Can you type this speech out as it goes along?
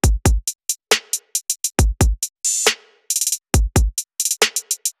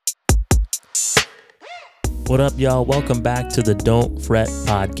What up, y'all? Welcome back to the Don't Fret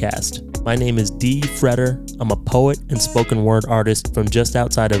podcast. My name is D. Fretter. I'm a poet and spoken word artist from just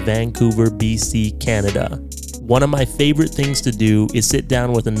outside of Vancouver, BC, Canada. One of my favorite things to do is sit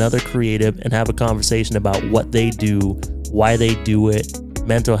down with another creative and have a conversation about what they do, why they do it,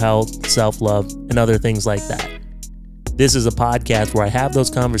 mental health, self-love, and other things like that. This is a podcast where I have those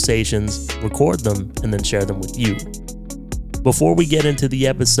conversations, record them, and then share them with you. Before we get into the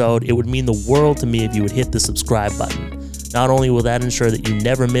episode, it would mean the world to me if you would hit the subscribe button. Not only will that ensure that you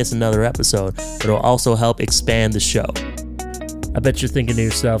never miss another episode, but it'll also help expand the show. I bet you're thinking to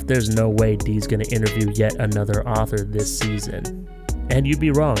yourself, there's no way Dee's going to interview yet another author this season. And you'd be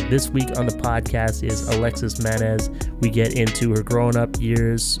wrong. This week on the podcast is Alexis Maness. We get into her growing up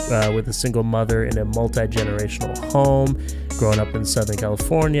years with a single mother in a multi-generational home, growing up in Southern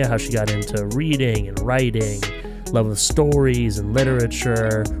California, how she got into reading and writing, love of stories and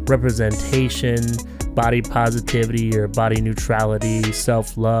literature, representation, body positivity or body neutrality,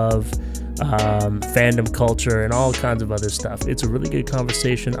 self-love, fandom culture, and all kinds of other stuff. It's a really good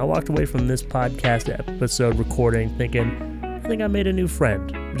conversation. I walked away from this podcast episode recording thinking, I think I made a new friend,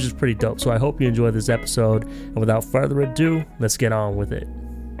 which is pretty dope. So I hope you enjoy this episode. And without further ado, let's get on with it.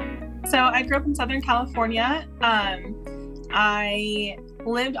 So I grew up in Southern California. I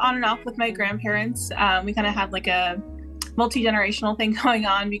lived on and off with my grandparents. We kind of had like a multi-generational thing going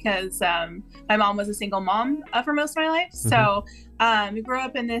on because my mom was a single mom for most of my life. Mm-hmm. So we grew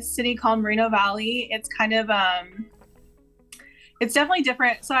up in this city called Moreno Valley. It's kind of, it's definitely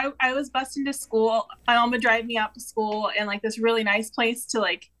different. So I was bused into school. My mom would drive me out to school in like this really nice place to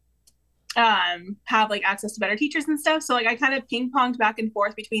like have like access to better teachers and stuff. So like I kind of ping-ponged back and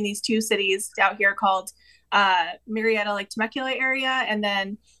forth between these two cities out here called Murrieta, like Temecula area, and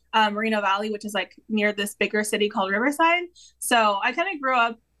then Moreno Valley, which is like near this bigger city called Riverside. So I kind of grew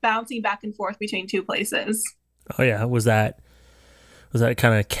up bouncing back and forth between two places. Oh yeah, was that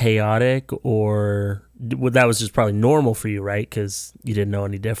kind of chaotic, or that was just probably normal for you, right? Because you didn't know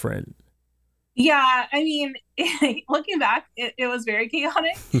any different. Yeah, I mean, looking back, it was very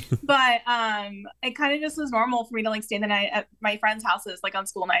chaotic, but it kind of just was normal for me to like stay the night at my friends' houses, like on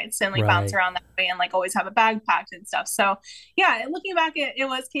school nights, and like bounce around that way and like always have a bag packed and stuff. So yeah, looking back, it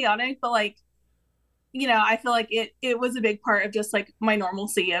was chaotic, but like, you know, I feel like it was a big part of just like my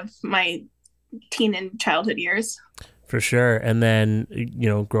normalcy of my teen and childhood years. For sure. And then, you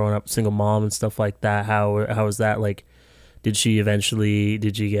know, growing up single mom and stuff like that, how was that? Like, did she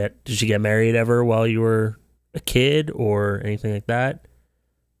get married ever while you were a kid or anything like that?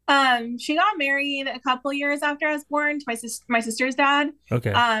 She got married a couple years after I was born to my sister's dad.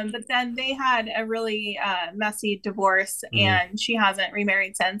 Okay. But then they had a really messy divorce, and she hasn't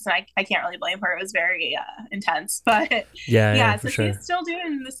remarried since. And I can't really blame her. It was very intense. But yeah, so she's still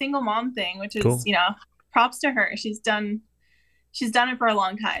doing the single mom thing, which is cool. You know, props to her. She's done it for a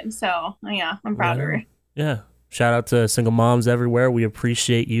long time. So yeah, I'm proud of her. Yeah. Shout out to single moms everywhere. We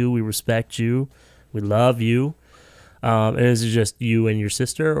appreciate you. We respect you. We love you. And is it just you and your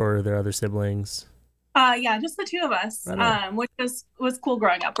sister, or are there other siblings? Yeah, just the two of us, which was cool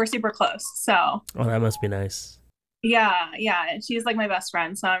growing up. We're super close. So. Oh, that must be nice. Yeah. She's like my best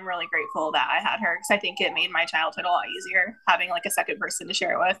friend. So I'm really grateful that I had her, because I think it made my childhood a lot easier having like a second person to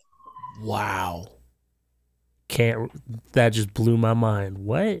share it with. Wow. That just blew my mind.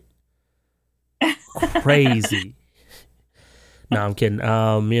 What? Crazy. No, I'm kidding.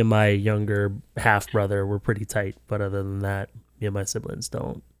 Me and my younger half brother were pretty tight, but other than that, me and my siblings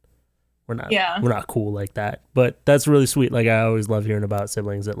we're not cool like that. But that's really sweet. Like, I always love hearing about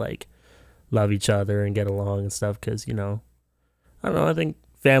siblings that like love each other and get along and stuff, because, you know, I don't know, I think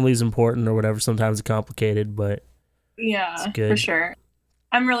family's important or whatever. Sometimes it's complicated, but yeah, it's good. For sure.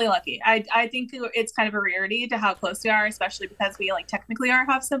 I'm really lucky. I think it's kind of a rarity to how close we are, especially because we like technically are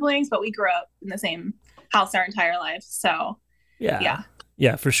half siblings, but we grew up in the same house our entire life. So yeah,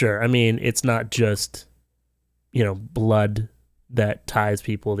 for sure. I mean, it's not just, you know, blood that ties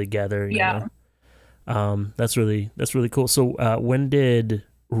people together. You know? That's really cool. So when did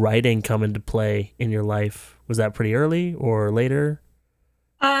writing come into play in your life? Was that pretty early or later?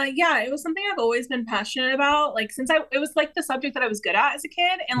 Yeah, it was something I've always been passionate about. Like, it was like the subject that I was good at as a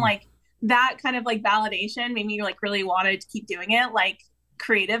kid. And like that kind of like validation made me like really wanted to keep doing it, like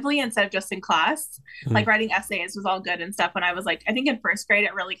creatively instead of just in class. Like writing essays was all good and stuff. When I was like, I think in first grade,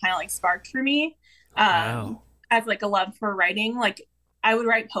 it really kind of like sparked for me as like a love for writing. Like I would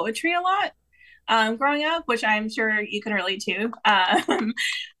write poetry a lot growing up, which I'm sure you can relate to.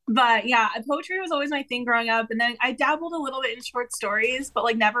 But yeah, poetry was always my thing growing up. And then I dabbled a little bit in short stories, but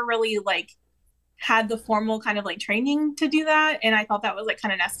like never really like had the formal kind of like training to do that. And I thought that was like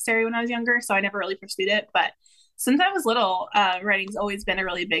kind of necessary when I was younger. So I never really pursued it. But since I was little, writing's always been a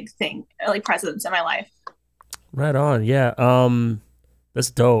really big thing, like presence in my life. Right on. Yeah. That's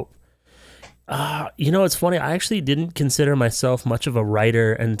dope. It's funny. I actually didn't consider myself much of a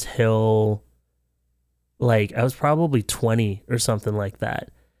writer until like I was probably 20 or something like that.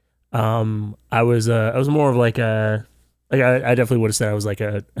 I was more of like I definitely would have said I was like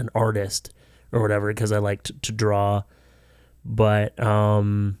an artist or whatever because I liked to draw, but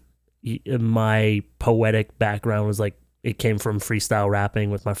my poetic background was like it came from freestyle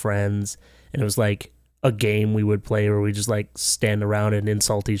rapping with my friends, and it was like a game we would play where we just like stand around and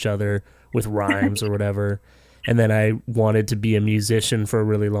insult each other with rhymes or whatever. And then I wanted to be a musician for a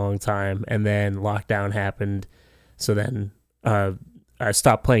really long time, and then lockdown happened. So then I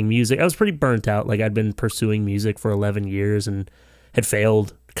stopped playing music. I was pretty burnt out. Like I'd been pursuing music for 11 years and had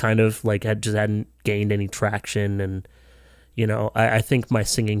failed, kind of like hadn't gained any traction. And I think my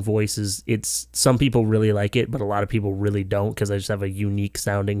singing voice it's some people really like it, but a lot of people really don't because I just have a unique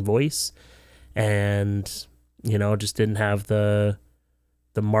sounding voice, and just didn't have the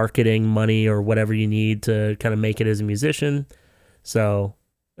marketing money or whatever you need to kind of make it as a musician. So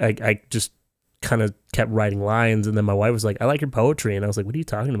I just kind of kept writing lines, and then my wife was like, I like your poetry. And I was like, what are you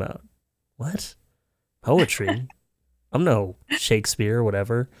talking about? What? Poetry? I'm no Shakespeare or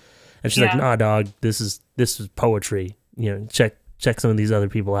whatever. And she's like, nah, dog, this is poetry. Check some of these other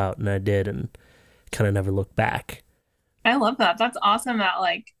people out. And I did, and kind of never looked back. I love that. That's awesome that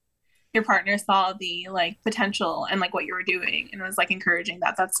like your partner saw the like potential and like what you were doing and was like encouraging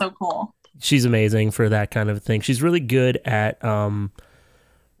that. That's so cool. She's amazing for that kind of thing. She's really good at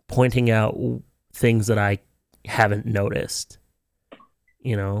pointing out things that I haven't noticed,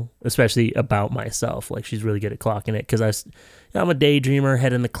 especially about myself. Like she's really good at clocking it because I'm a daydreamer,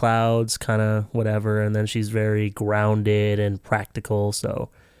 head in the clouds, kind of whatever. And then she's very grounded and practical. So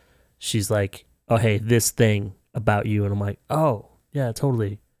she's like, oh, hey, this thing about you. And I'm like, oh, yeah,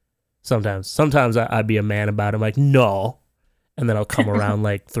 totally. Sometimes I'd be a man about it. I'm like, no. And then I'll come around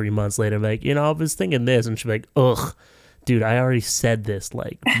like 3 months later and be like, I was thinking this. And she'll be like, ugh, dude, I already said this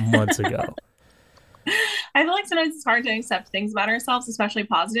like months ago. I feel like sometimes it's hard to accept things about ourselves, especially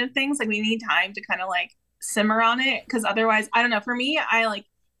positive things. Like we need time to kind of like simmer on it because otherwise, I don't know. For me, I like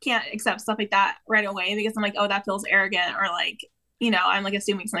can't accept stuff like that right away because I'm like, oh, that feels arrogant or like, I'm like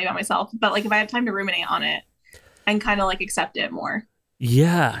assuming something about myself. But like if I have time to ruminate on it and kind of like accept it more.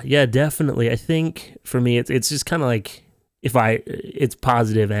 Yeah, definitely. I think for me, it's just kind of like it's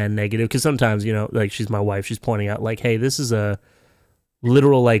positive and negative because sometimes, like she's my wife, she's pointing out like, hey, this is a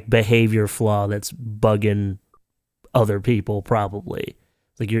literal like behavior flaw that's bugging other people probably.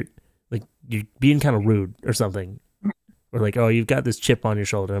 Like you're being kind of rude or something. Or like, oh, you've got this chip on your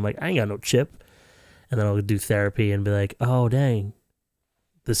shoulder. I'm like, I ain't got no chip. And then I'll do therapy and be like, oh, dang,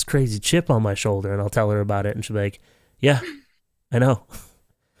 this crazy chip on my shoulder. And I'll tell her about it. And she'll be like, yeah, I know.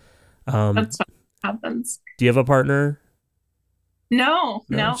 That's what happens. Do you have a partner? No.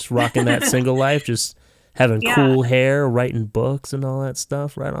 Just rocking that single life, just having cool hair, writing books and all that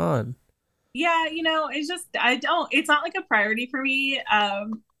stuff. Right on. Yeah, it's just it's not like a priority for me.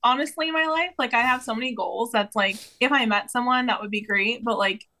 Honestly, in my life, like I have so many goals that's like if I met someone that would be great, but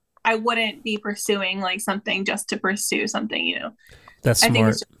like I wouldn't be pursuing like something just to pursue something, That's smart. I think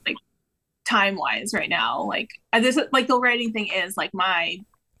it's just like time wise right now. Like this like the writing thing is like my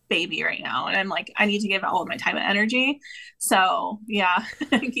baby right now. And I'm like, I need to give all of my time and energy. So yeah,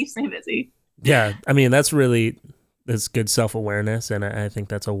 it keeps me busy. Yeah. I mean, that's good self-awareness. And I think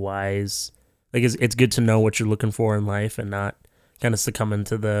that's a wise, like, it's good to know what you're looking for in life and not kind of succumb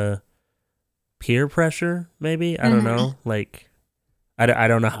to the peer pressure, maybe. I don't know. Like, I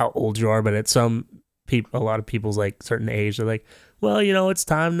don't know how old you are, but at some people, a lot of people's like certain age, they're like, well, it's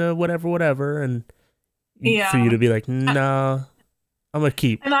time to whatever. And for you to be like, nah, I'm going to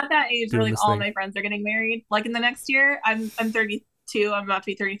keep. I'm at that age where like all my friends are getting married. Like in the next year, I'm 32. I'm about to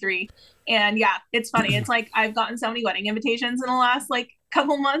be 33. And yeah, it's funny. It's like I've gotten so many wedding invitations in the last like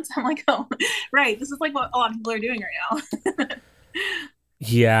couple months. I'm like, oh, right. This is like what a lot of people are doing right now.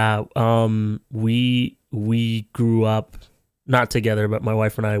 Yeah. We grew up not together, but my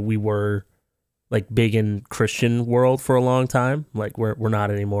wife and I, we were like big in Christian world for a long time. Like we're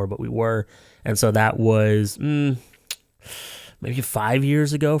not anymore, but we were. And so that was maybe 5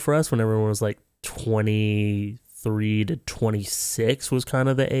 years ago for us when everyone was like 23 to 26 was kind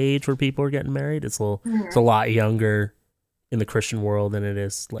of the age where people are getting married. It's a lot younger in the Christian world than it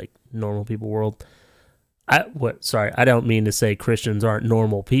is like normal people world. I don't mean to say Christians aren't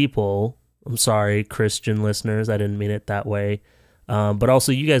normal people. I'm sorry, Christian listeners. I didn't mean it that way. But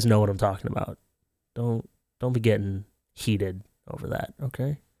also, you guys know what I'm talking about. Don't be getting heated over that,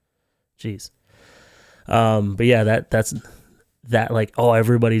 okay? Jeez. But yeah, that's that, like, oh,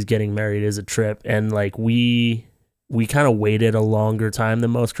 everybody's getting married is a trip, and like we kind of waited a longer time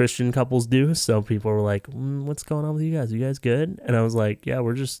than most Christian couples do. So people were like, what's going on with you guys? You guys good? And I was like, yeah,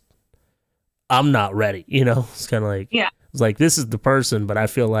 I'm not ready. It's kind of like, yeah. It's like, this is the person, but I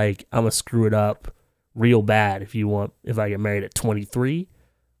feel like I'm gonna screw it up real bad if I get married at 23.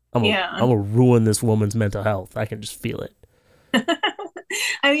 I'm gonna ruin this woman's mental health. I can just feel it.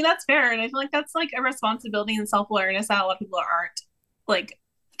 I mean, that's fair. And I feel like that's like a responsibility and self-awareness that a lot of people aren't like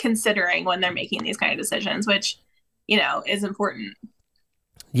considering when they're making these kind of decisions, which, is important.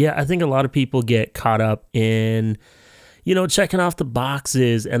 Yeah, I think a lot of people get caught up in, checking off the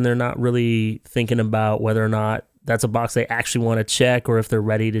boxes, and they're not really thinking about whether or not that's a box they actually want to check, or if they're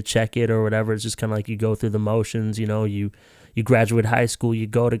ready to check it or whatever. It's just kind of like you go through the motions. You graduate high school, you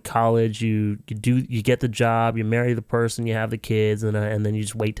go to college, you get the job, you marry the person, you have the kids, and then you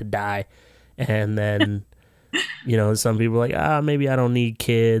just wait to die. And then, some people are like, maybe I don't need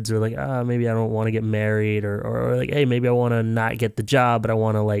kids, or like, maybe I don't want to get married, or like, hey, maybe I want to not get the job, but I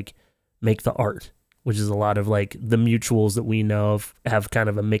want to like make the art, which is a lot of like the mutuals that we know of have kind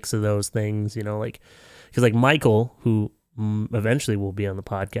of a mix of those things, like, because like Michael, who eventually will be on the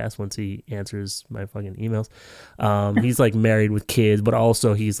podcast once he answers my fucking emails. He's like married with kids, but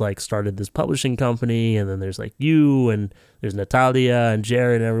also he's like started this publishing company, and then there's like you, and there's Natalia and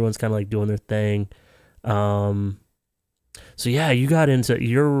Jared, and everyone's kind of like doing their thing. So yeah, you got into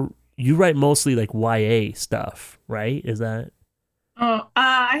you write mostly like YA stuff, right? Is that? Oh,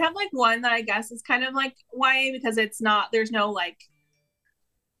 I have like one that I guess is kind of like YA because there's no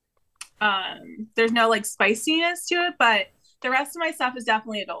spiciness to it, but the rest of my stuff is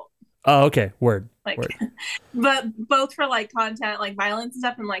definitely adult. Oh, okay. Word. Word. But both for like content, like violence and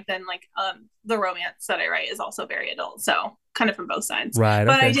stuff, and like then like the romance that I write is also very adult. So kind of from both sides. Right.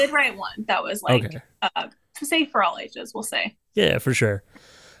 But okay. I did write one that was like safe for all ages, we'll say. Yeah, for sure.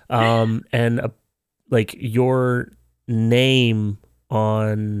 And like your name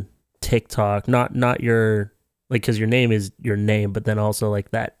on TikTok, not your like, because your name is your name, but then also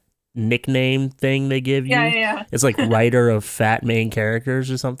like that nickname thing they give you. Yeah. It's like writer of fat main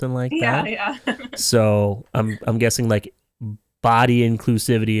characters or something like that. Yeah. So I'm guessing like body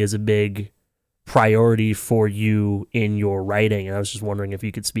inclusivity is a big priority for you in your writing, and I was just wondering if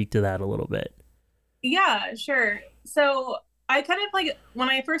you could speak to that a little bit. Yeah, sure. So I kind of like when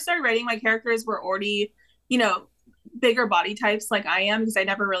I first started writing, my characters were already, bigger body types like I am, because I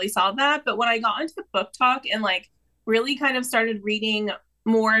never really saw that. But when I got into book talk and like really kind of started reading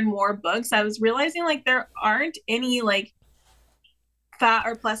more and more books, I was realizing like there aren't any like fat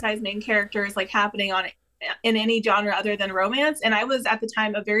or plus size main characters like happening in any genre other than romance. And I was at the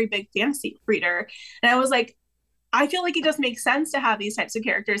time a very big fantasy reader, and I was like, I feel like it just makes sense to have these types of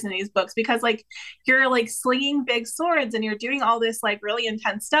characters in these books, because like you're like slinging big swords and you're doing all this like really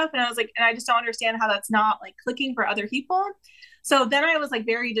intense stuff. And I was like, and I just don't understand how that's not like clicking for other people. So then I was like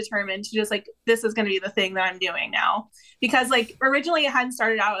very determined to just like, this is going to be the thing that I'm doing now, because like originally it hadn't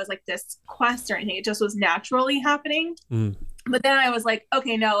started out as like this quest or anything. It just was naturally happening. But then I was like,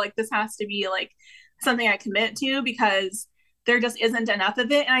 okay, no, like this has to be like something I commit to, because there just isn't enough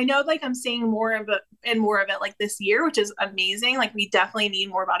of it. And I know like I'm seeing more of it like this year, which is amazing. Like we definitely need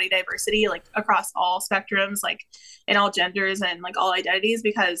more body diversity, like across all spectrums, like in all genders and like all identities,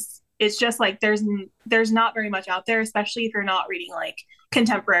 because it's just like there's not very much out there, especially if you're not reading like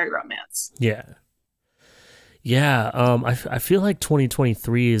contemporary romance. I feel like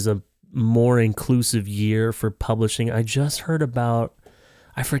 2023 is a more inclusive year for publishing. I just heard about,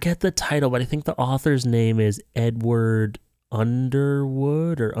 I forget the title, but I think the author's name is Edward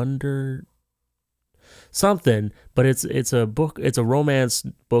Underwood or under something, but it's a book, it's a romance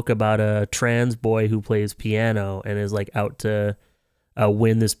book about a trans boy who plays piano and is like out to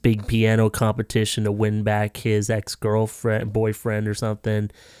win this big piano competition to win back his boyfriend or something.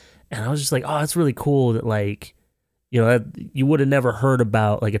 And I was just like, oh, that's really cool that like, that you would have never heard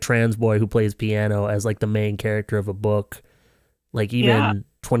about like a trans boy who plays piano as like the main character of a book, like even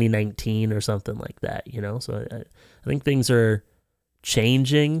 2019 or something like that, So I think things are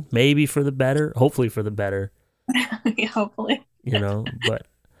changing, maybe for the better, hopefully for the better. Yeah, hopefully. But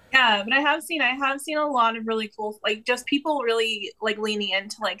yeah, but I have seen a lot of really cool, like just people really like leaning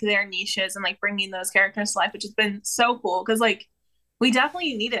into like their niches and like bringing those characters to life, which has been so cool, because like we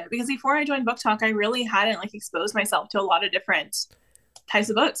definitely need it, because before I joined Book Talk, I really hadn't like exposed myself to a lot of different types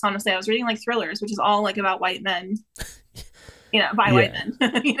of books. Honestly, I was reading like thrillers, which is all like about white men. By white men,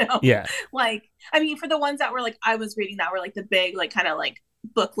 Yeah. Like, I mean, for the ones that were like, I was reading that were like the big, like kind of like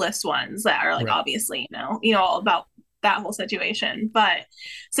bookless ones that are like obviously, all about that whole situation. But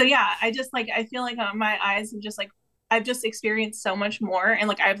so yeah, I just like, I feel like my eyes have just like, I've just experienced so much more, and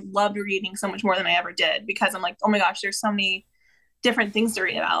like I've loved reading so much more than I ever did, because I'm like, oh my gosh, there's so many different things to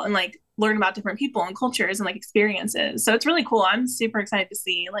read about and like learn about different people and cultures and like experiences. So it's really cool. I'm super excited to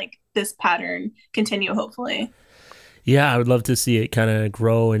see like this pattern continue, hopefully. Yeah, I would love to see it kind of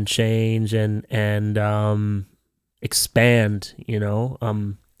grow and change and expand,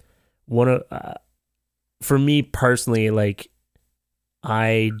 one of for me personally, like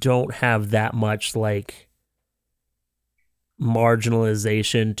I don't have that much like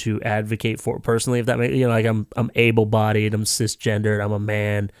marginalization to advocate for personally, if that makes, like I'm able-bodied, I'm cisgendered, I'm a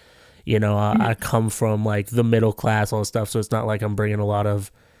man, I come from like the middle class, all this stuff, so it's not like I'm bringing a lot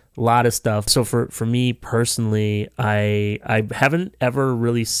of stuff. So for me personally, I haven't ever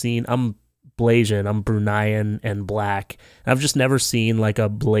really seen, I'm Blasian, I'm Bruneian and black. I've just never seen like a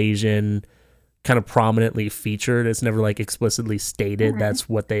Blasian kind of prominently featured. It's never like explicitly stated that's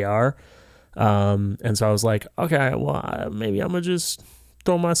what they are. And so I was like, okay, well, maybe I'm gonna just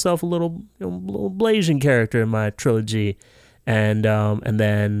throw myself a little Blasian character in my trilogy, and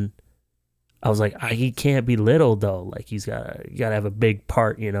then I was like, he can't be little though. Like you gotta have a big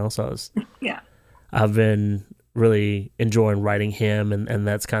part, So I've been really enjoying writing him, and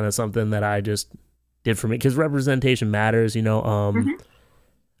that's kind of something that I just did for me, because representation matters,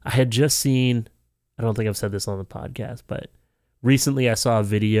 I had just seen, I don't think I've said this on the podcast, but recently I saw a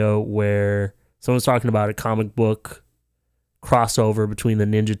video where someone's talking about a comic book crossover between the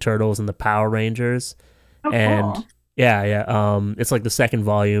Ninja Turtles and the Power Rangers. And cool. It's like the second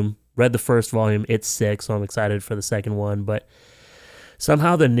volume. Read the first volume, it's sick, so I'm excited for the second one. But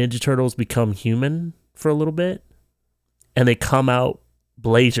somehow the Ninja Turtles become human for a little bit, and they come out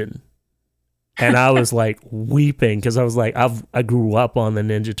Blasian. And I was like weeping, because I was like, I grew up on the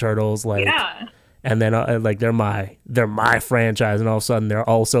Ninja Turtles, like, and then like they're my franchise, and all of a sudden they're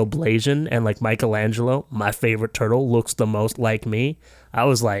also Blasian, and like Michelangelo, my favorite turtle, looks the most like me. I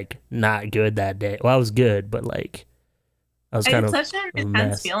was like not good that day. Well, I was good, but like I was kind of such an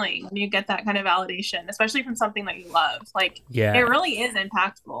intense feeling when you get that kind of validation, especially from something that you love. Like, it really is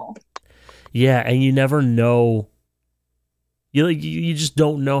impactful. Yeah, and you never know. You just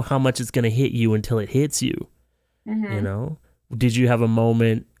don't know how much it's gonna hit you until it hits you. Did you have a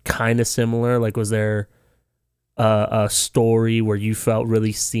moment kind of similar? Like, was there a story where you felt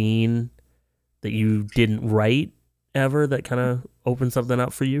really seen that you didn't write ever, that kind of opened something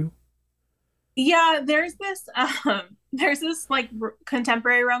up for you? Yeah, there's this like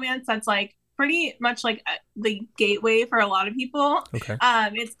contemporary romance that's like pretty much like the gateway for a lot of people. Okay.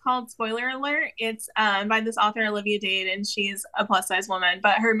 It's called, spoiler alert, it's by this author Olivia Dade, and she's a plus size woman,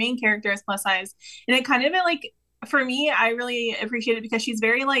 but her main character is plus size, and it kind of like, for me, I really appreciate it because she's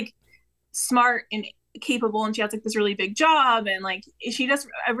very like smart and capable, and she has like this really big job, and like she just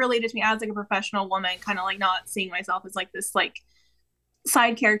related to me as like a professional woman, kind of like not seeing myself as like this like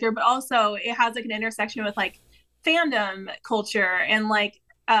side character, but also it has like an intersection with like fandom culture and like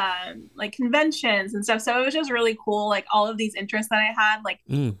conventions and stuff. So it was just really cool, like all of these interests that I had, like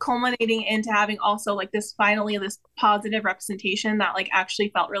culminating into having also like this positive representation that like actually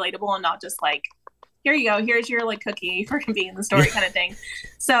felt relatable, and not just like, here you go, here's your like cookie for being in the story kind of thing.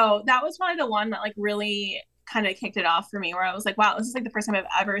 So that was probably the one that like really kind of kicked it off for me, where I was like, wow, this is like the first time I've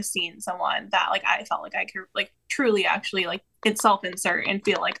ever seen someone that like I felt like I could like truly actually like self-insert and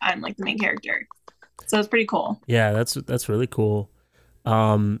feel like I'm like the main character. So it's pretty cool. Yeah, that's really cool.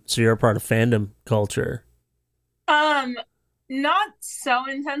 So you're a part of fandom culture? Not so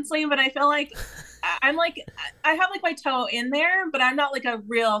intensely, but I feel like I'm like, I have like my toe in there, but I'm not like a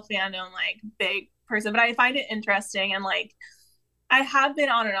real fandom like big person, but I find it interesting, and like I have been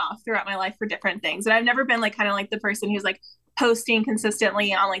on and off throughout my life for different things, and I've never been like kind of like the person who's like posting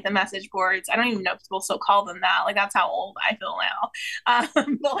consistently on like the message boards. I don't even know if people still call them that. Like, that's how old I feel now.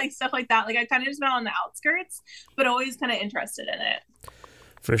 But like stuff like that, like I kind of just been on the outskirts, but always kind of interested in it.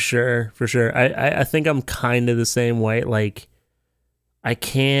 For sure. I think I'm kind of the same way. Like, I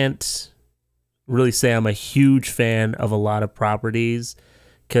can't really say I'm a huge fan of a lot of properties,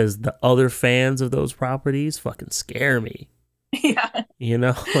 because the other fans of those properties fucking scare me. Yeah.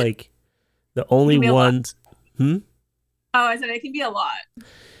 Like the only ones. Oh, I said it can be a lot.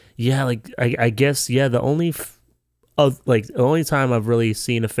 Yeah, like I guess, yeah, the only the only time I've really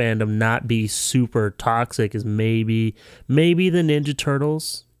seen a fandom not be super toxic is maybe the Ninja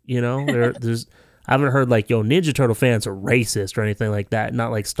Turtles. There's I haven't heard like, yo, Ninja Turtle fans are racist or anything like that.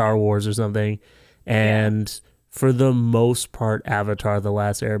 Not like Star Wars or something. And for the most part, Avatar: The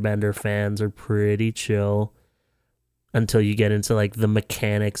Last Airbender fans are pretty chill. until you get into like the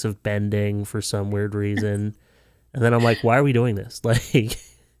mechanics of bending for some weird reason. And then I'm like, why are we doing this? Like,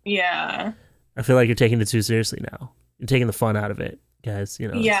 yeah, I feel like you're taking it too seriously now. You're taking the fun out of it, guys. You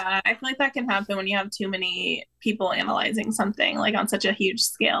know. Yeah, I feel like that can happen when you have too many people analyzing something like on such a huge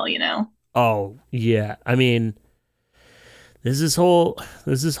scale, you know? Oh yeah, I mean, there's this whole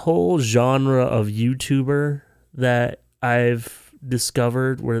genre of YouTuber that I've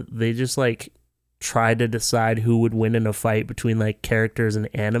discovered where they just like try to decide who would win in a fight between like characters in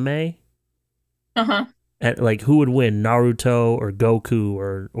anime. Uh-huh. And like who would win, Naruto or Goku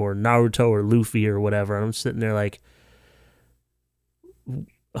or Naruto or Luffy or whatever. And I'm sitting there like,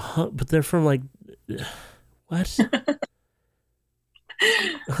 but they're from like, what?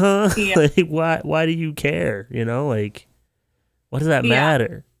 Huh? Yeah. Like why do you care? You know, like what does that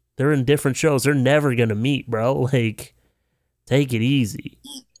matter? They're in different shows. They're never gonna meet, bro. Like, take it easy.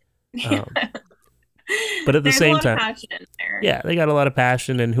 But at the same time, yeah, they got a lot of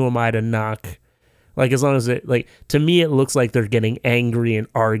passion, and who am I to knock? Like, as long as it, like, to me, it looks like they're getting angry and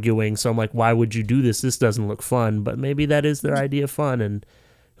arguing. So I'm like, why would you do this? This doesn't look fun. But maybe that is their idea of fun, and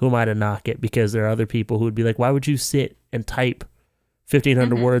who am I to knock it? Because there are other people who would be like, why would you sit and type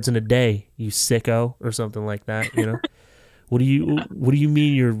 1,500 words in a day, you sicko, or something like that? You know, what do you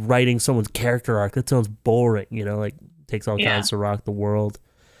mean you're writing someone's character arc? That sounds boring. You know, like takes all kinds to rock the world.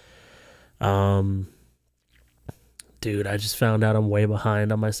 Dude, I just found out I'm way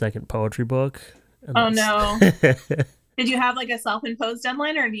behind on my second poetry book. Oh no. Did you have like a self-imposed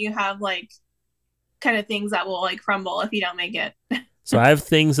deadline, or do you have like kind of things that will like crumble if you don't make it? So I have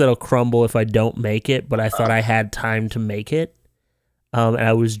things that'll crumble if I don't make it, but I thought I had time to make it. And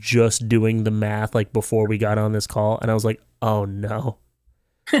I was just doing the math like before we got on this call, and I was like, oh no.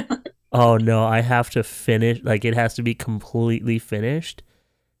 Oh no, I have to finish, like it has to be completely finished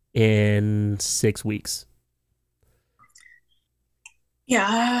in 6 weeks.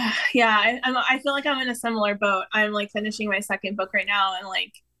 Yeah. I feel like I'm in a similar boat. I'm like finishing my second book right now, and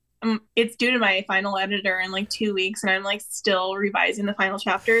like it's due to my final editor in like 2 weeks, and I'm like still revising the final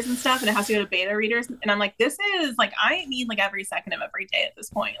chapters and stuff, and it has to go to beta readers, and I'm like, this is like, I need like every second of every day at this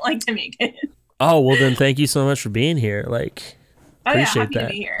point, like to make it. Oh, well then thank you so much for being here. Like, appreciate happy to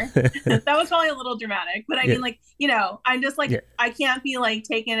be here. That was probably a little dramatic, but I mean, like, you know, I'm just like, I can't be like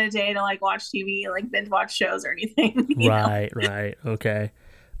taking a day to like watch TV, like binge watch shows or anything. Right. Okay.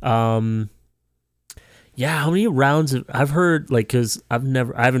 Yeah, how many rounds I've heard, like, because I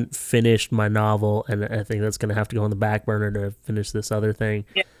haven't finished my novel, and I think that's gonna have to go on the back burner to finish this other thing.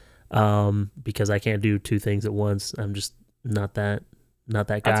 Yeah. Because I can't do two things at once. I'm just not that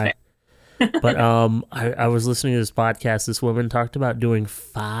guy. But I was listening to this podcast. This woman talked about doing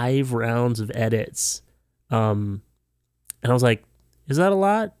 5 rounds of edits. And I was like, is that a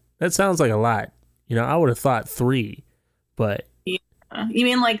lot? That sounds like a lot. You know, I would have thought 3, but you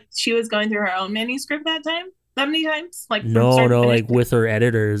mean like she was going through her own manuscript that many times? Like no, like with her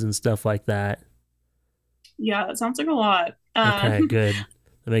editors and stuff like that. Yeah, that sounds like a lot. Okay, good.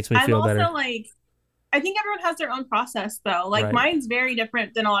 That makes me feel better. Also, like, I think everyone has their own process though. Like mine's very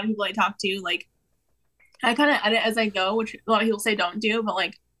different than a lot of people I talk to. Like, I kind of edit as I go, which a lot of people say don't do, but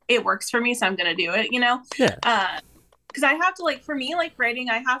like it works for me, so I'm gonna do it. You know? Yeah. Because I have to, like, for me, like writing,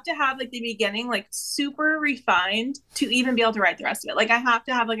 I have to have like the beginning like super refined to even be able to write the rest of it. Like I have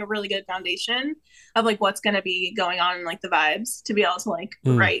to have like a really good foundation of like what's going to be going on and like the vibes to be able to like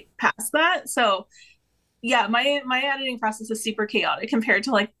write past that. So yeah, my editing process is super chaotic compared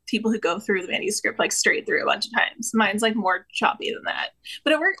to like people who go through the manuscript like straight through a bunch of times. Mine's like more choppy than that,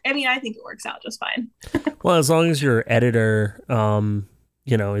 but it works. I mean, I think it works out just fine. Well, as long as your editor,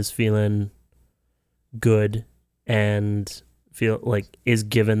 you know, is feeling good and feel like is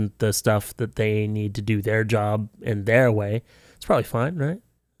given the stuff that they need to do their job in their way, it's probably fine, right?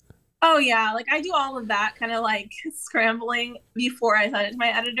 Oh yeah, like I do all of that kind of like scrambling before I send it to my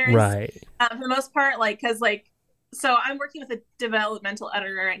editors, right? For the most part, like because like so I'm working with a developmental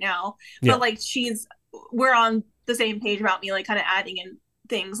editor right now, but like we're on the same page about me like kind of adding in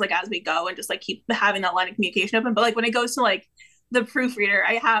things like as we go and just like keep having that line of communication open. But like when it goes to like the proofreader,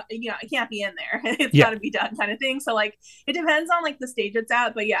 I have, you know, I can't be in there. It's got to be done kind of thing. So like, it depends on like the stage it's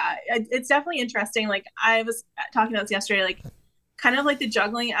at, but yeah, it's definitely interesting. Like I was talking about this yesterday, like kind of like the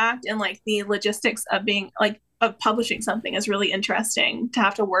juggling act and like the logistics of being like, of publishing something is really interesting to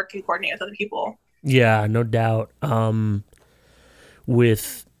have to work and coordinate with other people. Yeah, no doubt.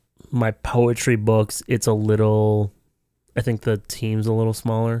 With my poetry books, it's a little, I think the team's a little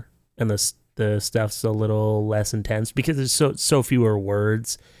smaller and the stuff's a little less intense because there's so fewer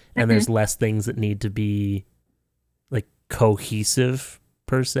words and there's less things that need to be like cohesive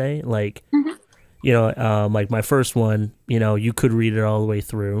per se. Like Like my first one, you could read it all the way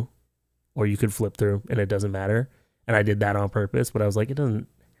through, or you could flip through, and it doesn't matter. And I did that on purpose, but I was like, it doesn't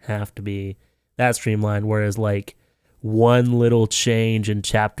have to be that streamlined. Whereas like one little change in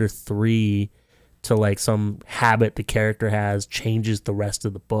chapter 3 to like some habit the character has changes the rest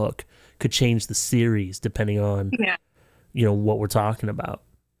of the book, could change the series depending on what we're talking about.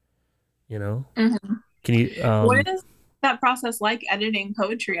 Mm-hmm. Can you what is that process like, editing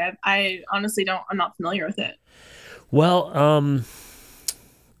poetry? I honestly I'm not familiar with it. Well,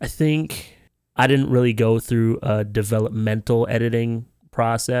 I think I didn't really go through a developmental editing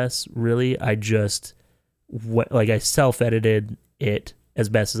process, really. I just I self-edited it as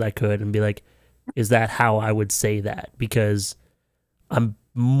best as I could and be like, is that how I would say that? Because I'm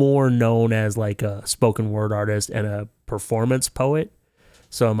more known as like a spoken word artist and a performance poet.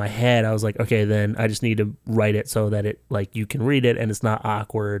 So in my head, I was like, okay, then I just need to write it so that it like you can read it and it's not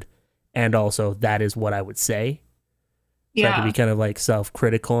awkward. And also that is what I would say. So I could be kind of like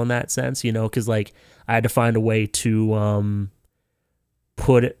self-critical in that sense, because like I had to find a way to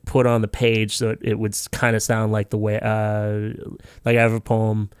put on the page so it would kind of sound like the way like I have a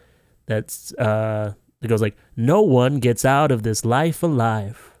poem that's it goes like, no one gets out of this life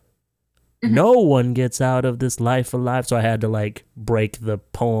alive. No one gets out of this life alive. So I had to like break the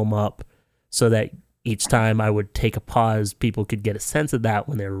poem up so that each time I would take a pause, people could get a sense of that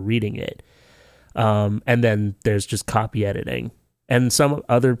when they were reading it. And then there's just copy editing. And some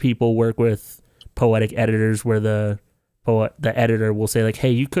other people work with poetic editors where the editor will say like, hey,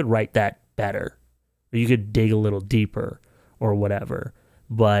 you could write that better, or you could dig a little deeper or whatever.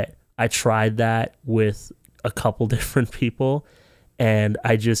 But I tried that with a couple different people, and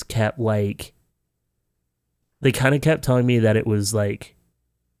I just kept like, they kind of kept telling me that it was like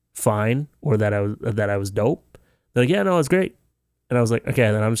fine, or that I was dope. They're like, yeah, no, it's great. And I was like, okay,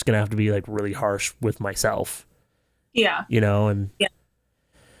 then I'm just gonna have to be like really harsh with myself. Yeah. And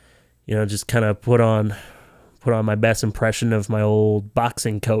just kind of put on my best impression of my old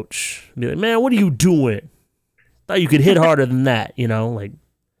boxing coach. Be like, man, what are you doing? Thought you could hit harder than that, like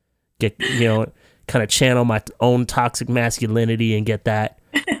get kind of channel my own toxic masculinity and get that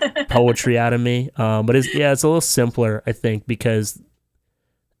poetry out of me. But it's a little simpler, I think, because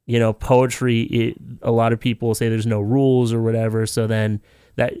poetry, a lot of people say there's no rules or whatever. So then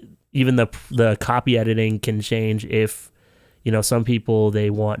that even the copy editing can change if, some people, they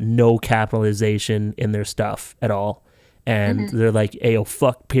want no capitalization in their stuff at all. And they're like, ayo,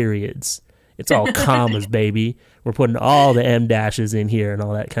 fuck periods. It's all commas, baby. We're putting all the M dashes in here and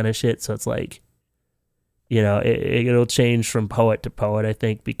all that kind of shit. So it's like, it'll change from poet to poet, I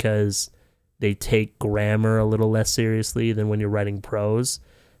think, because they take grammar a little less seriously than when you're writing prose.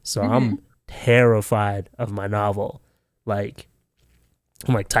 So I'm terrified of my novel. Like,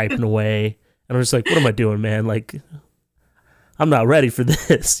 I'm like typing away, and I'm just like, what am I doing, man? Like, I'm not ready for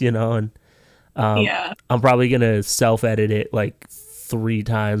this, and I'm probably gonna self-edit it like 3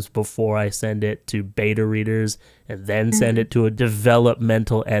 times before I send it to beta readers, and then send it to a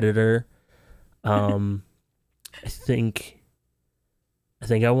developmental editor. I think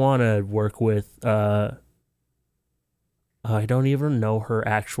I want to work with I don't even know her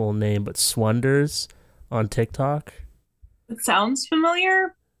actual name, but Swunders on TikTok. It sounds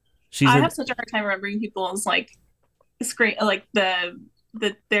familiar. I have such a hard time remembering people's like screen, like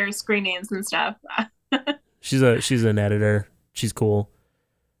their screen names and stuff. She's an editor. She's cool.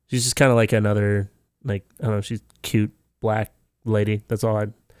 She's just kind of like another, like, I don't know, she's cute black lady. That's all.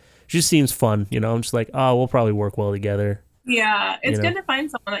 She just seems fun, I'm just like, oh, we'll probably work well together. Yeah, it's good to find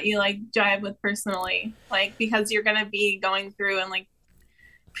someone that you like jive with personally, like, because you're gonna be going through and like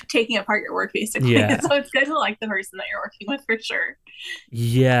taking apart your work basically. Yeah. So it's good to like the person that you're working with for sure.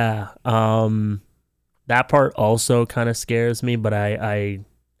 Yeah. That part also kind of scares me, but I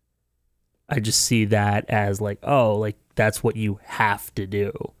just see that as like, oh, like that's what you have to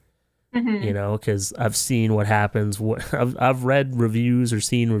do. Because I've seen what happens. I've read reviews or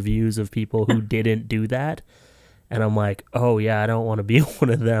seen reviews of people who didn't do that. And I'm like, oh, yeah, I don't want to be one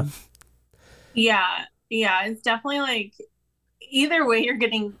of them. Yeah. Yeah. It's definitely like either way you're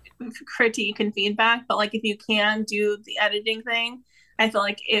getting critique and feedback. But like if you can do the editing thing, I feel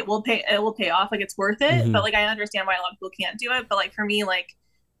like it will pay off. Like it's worth it. But like I understand why a lot of people can't do it. But like for me, like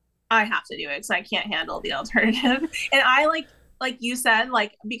I have to do it because I can't handle the alternative. And I like you said,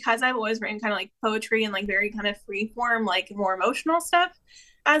 like because I've always written kind of like poetry and like very kind of free form, like more emotional stuff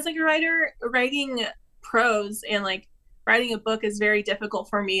as like a writer, writing prose and like writing a book is very difficult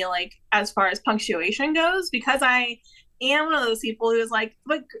for me, like as far as punctuation goes, because I am one of those people who's like,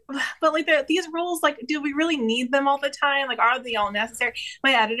 but like these rules, like, do we really need them all the time? Like, are they all necessary?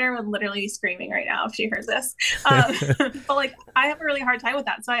 My editor would literally be screaming right now if she heard this. But like, I have a really hard time with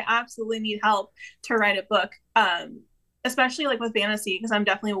that. So I absolutely need help to write a book. Especially like with fantasy, because I'm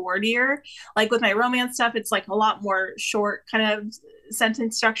definitely wordier. Like with my romance stuff, it's like a lot more short kind of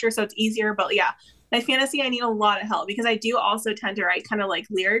sentence structure, so it's easier. But yeah, my fantasy, I need a lot of help because I do also tend to write kind of like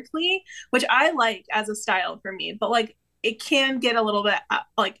lyrically, which I like as a style for me, but like it can get a little bit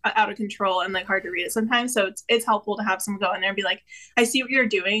like out of control and like hard to read it sometimes. So it's helpful to have someone go in there and be like, I see what you're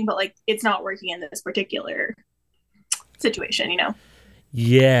doing, but like it's not working in this particular situation, you know?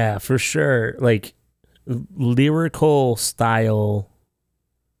 Yeah, for sure. Like lyrical style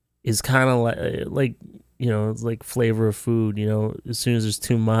is kind of like you know, it's like flavor of food, you know, as soon as there's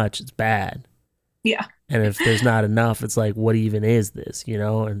too much, it's bad. Yeah. And if there's not enough, it's like, what even is this, you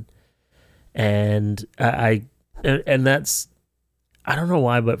know? And and that's, I don't know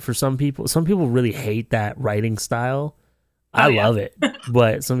why, but for some people really hate that writing style. I love it,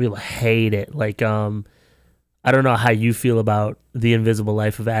 but some people hate it. Like, I don't know how you feel about The Invisible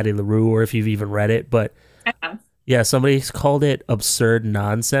Life of Addie LaRue or if you've even read it, but yeah, somebody's called it absurd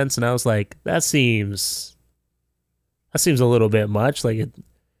nonsense, and I was like, that seems a little bit much. Like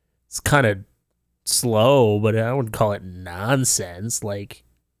it's kind of slow, but I wouldn't call it nonsense. Like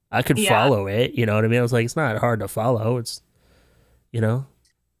I could follow it, you know what I mean? I was like, it's not hard to follow. It's, you know.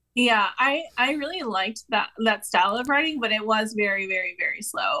 Yeah, I really liked that style of writing, but it was very, very, very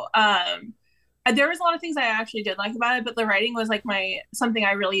slow. There was a lot of things I actually did like about it, but the writing was like something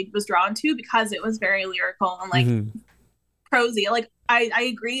I really was drawn to because it was very lyrical and like prosy. Like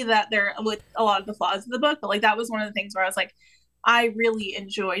I agree that there with a lot of the flaws of the book, but like that was one of the things where I was like, I really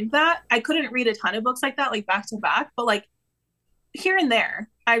enjoyed that. I couldn't read a ton of books like that, like back to back, but like here and there,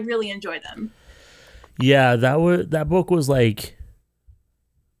 I really enjoyed them. Yeah, that book was like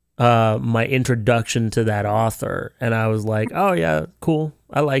my introduction to that author, and I was like, oh yeah, cool,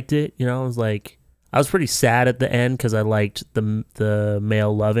 I liked it, you know. I was like, I was pretty sad at the end because I liked the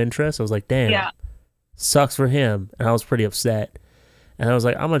male love interest. I was like, damn, sucks for him, and I was pretty upset, and I was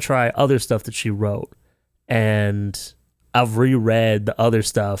like, I'm gonna try other stuff that she wrote, and I've reread the other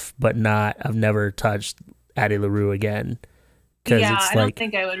stuff, but I've never touched Addie LaRue again. Yeah, I don't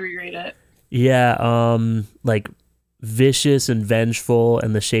think I would reread it. Yeah, like Vicious and Vengeful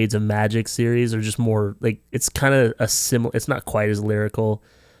and the Shades of Magic series are just more like, it's kind of a similar, it's not quite as lyrical,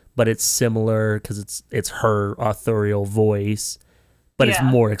 but it's similar because it's her authorial voice, but it's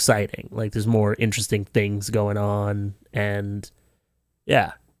more exciting. Like there's more interesting things going on, and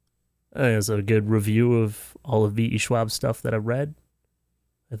yeah, I think it's a good review of all of V.E. Schwab's stuff that I've read,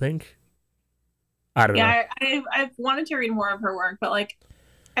 I think. I don't know. Yeah, I've wanted to read more of her work, but like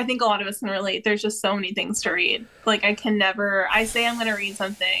I think a lot of us can relate. There's just so many things to read. Like I say I'm going to read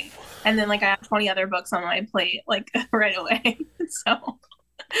something and then like I have 20 other books on my plate like right away. So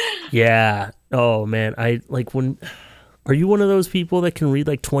yeah. Oh man. Are you one of those people that can read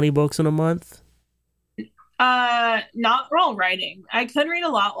like 20 books in a month? Not while writing. I could read a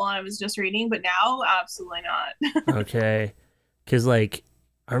lot while I was just reading, but now absolutely not. Okay. Cause like,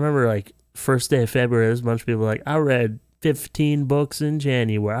 I remember like first day of February, there's a bunch of people like, I read 15 books in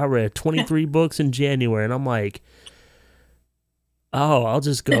January. I read 23 books in January. And I'm like, oh, I'll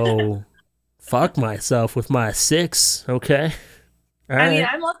just go fuck myself with my 6. Okay. I mean,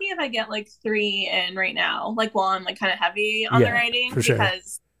 I'm lucky if I get like 3 in right now, like while I'm like kind of heavy on the writing,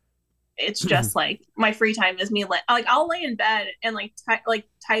 because it's just like my free time is me like I'll lay in bed and like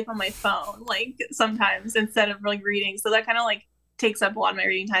type on my phone like sometimes instead of like reading. So that kind of like takes up a lot of my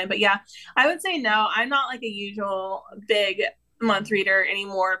reading time. But yeah, I would say no, I'm not like a usual big month reader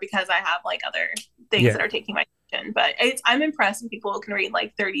anymore because I have like other things that are taking my attention. But I'm impressed with people who can read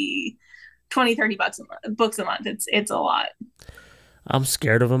like 30 books a month. It's a lot. I'm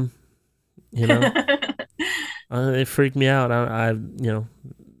scared of them, you know. They freak me out. I you know,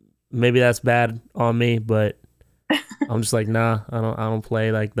 maybe that's bad on me, but I'm just like, nah, I don't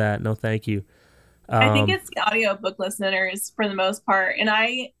play like that. No, thank you. I think it's the audiobook listeners for the most part. And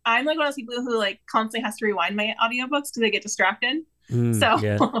I'm like one of those people who like constantly has to rewind my audiobooks because they get distracted.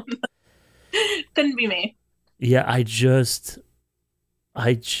 Couldn't be me. Yeah, I just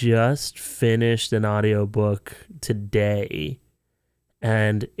finished an audiobook today.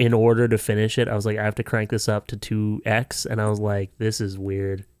 And in order to finish it, I was like, I have to crank this up to 2x. And I was like, this is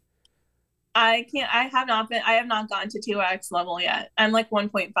weird. I have not gone to 2x level yet. I'm like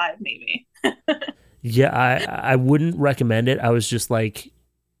 1.5 maybe. Yeah, I wouldn't recommend it. I was like,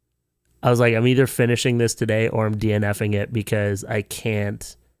 I'm either finishing this today or I'm DNFing it because I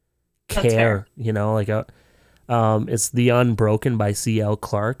can't care, you know, like It's The Unbroken by C.L.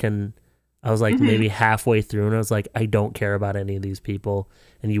 Clark, and I was like maybe halfway through, and I was like, I don't care about any of these people,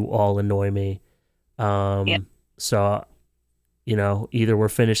 and you all annoy me. So, either we're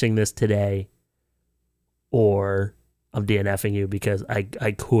finishing this today, or I'm DNFing you because I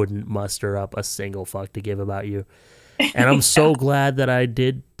couldn't muster up a single fuck to give about you. And I'm so glad that I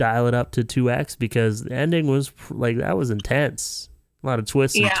did dial it up to 2x, because the ending was like, that was intense. A lot of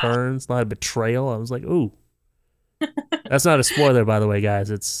twists and turns, a lot of betrayal. I was like, ooh. That's not a spoiler, by the way,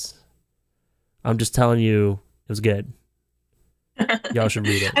 guys. I'm just telling you, it was good. Y'all should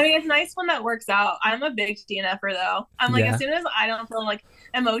read it. I mean, it's nice when that works out. I'm a big DNFer though. I'm like, as soon as I don't feel like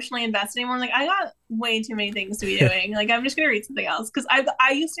emotionally invested anymore, I'm like, I got way too many things to be doing. Like, I'm just gonna read something else, because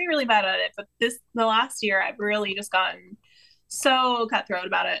I used to be really bad at it, but the last year I've really just gotten so cutthroat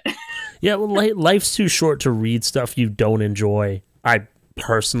about it. Yeah, well, life's too short to read stuff you don't enjoy. I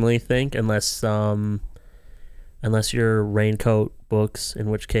personally think, unless you're Raincoat Books, in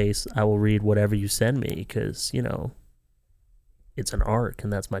which case I will read whatever you send me, because it's an arc,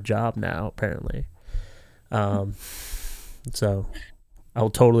 and that's my job now, apparently. So I'll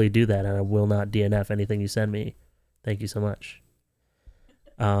totally do that, and I will not DNF anything you send me. Thank you so much.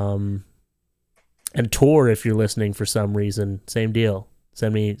 And Tor, if you're listening for some reason, same deal.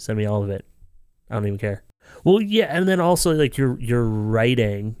 Send me all of it. I don't even care. Well, yeah, and then also like you're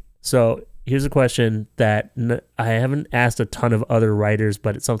writing. So here's a question that I haven't asked a ton of other writers,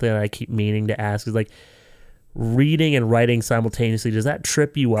 but it's something that I keep meaning to ask, is like, reading and writing simultaneously, does that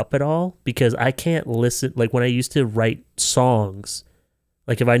trip you up at all? Because I can't listen, like when I used to write songs,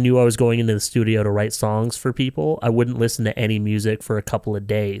 like if I knew I was going into the studio to write songs for people, I wouldn't listen to any music for a couple of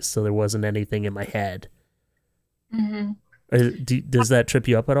days, so there wasn't anything in my head. Does that trip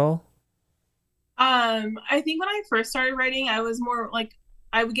you up at all? I think when I first started writing, I was more like,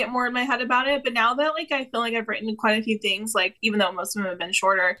 I would get more in my head about it. But now that like I feel like I've written quite a few things, like even though most of them have been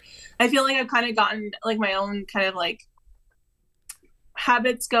shorter, I feel like I've kind of gotten like my own kind of like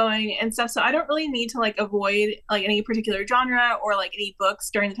habits going and stuff. So I don't really need to like avoid like any particular genre or like any books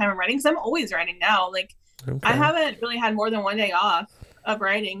during the time I'm writing, because I'm always writing now. Like I haven't really had more than one day off of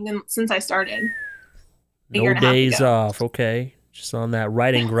writing since I started. No days off. Okay. Just on that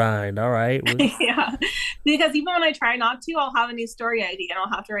writing grind. All right. Yeah. Because even when I try not to, I'll have a new story idea and I'll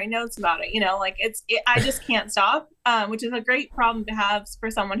have to write notes about it. Like I just can't stop, which is a great problem to have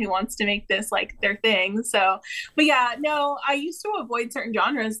for someone who wants to make this like their thing. So, but yeah, no, I used to avoid certain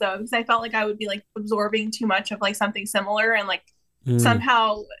genres though, because I felt like I would be like absorbing too much of like something similar and like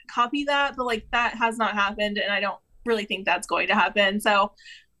somehow copy that. But like that has not happened, and I don't really think that's going to happen. So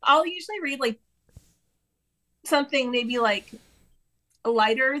I'll usually read like something maybe like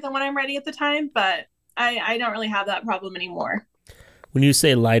lighter than what I'm writing at the time, but I don't really have that problem anymore. When you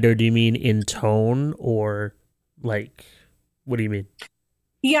say lighter, do you mean in tone, or like, what do you mean?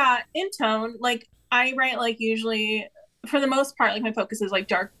 Yeah, in tone. Like I write like usually, for the most part, like my focus is like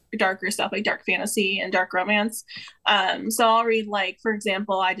darker stuff, like dark fantasy and dark romance. So I'll read like, for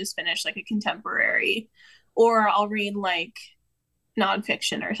example, I just finished like a contemporary, or I'll read like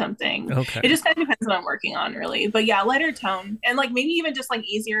nonfiction or something. Okay. It just kind of depends what I'm working on, really. But yeah, lighter tone, and like maybe even just like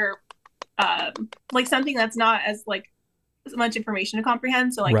easier, like something that's not as like as much information to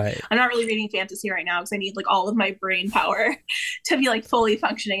comprehend. So like I'm not really reading fantasy right now because I need like all of my brain power to be like fully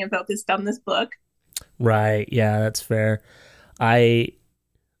functioning and focused on this book. Right. Yeah, that's fair. I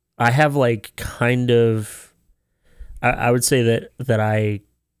have like kind of, I would say that I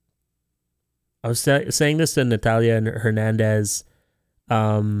was saying this to Natalia Hernandez,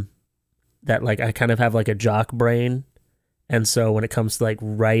 that like I kind of have like a jock brain, and so when it comes to like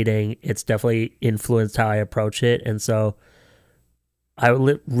writing, it's definitely influenced how I approach it. And so I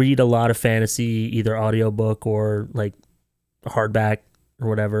read a lot of fantasy, either audiobook or like hardback or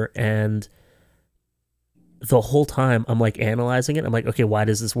whatever, and the whole time I'm like analyzing it. I'm like, okay, why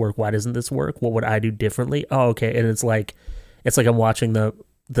does this work? Why doesn't this work? What would I do differently? Oh, okay. And it's like I'm watching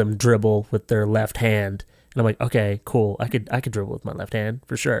them dribble with their left hand, and I'm like, okay, cool. I could dribble with my left hand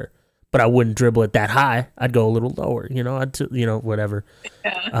for sure, but I wouldn't dribble it that high. I'd go a little lower, whatever.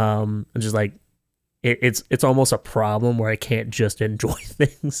 Yeah. And just like it's almost a problem where I can't just enjoy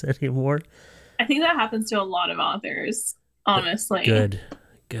things anymore. I think that happens to a lot of authors, honestly.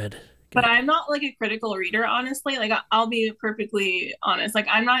 Good. But I'm not like a critical reader, honestly. Like I'll be perfectly honest. Like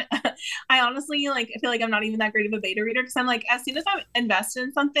I'm not, I honestly like, I feel like I'm not even that great of a beta reader, because I'm like, as soon as I'm invested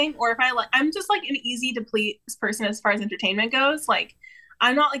in something, or if I'm just like an easy to please person as far as entertainment goes. Like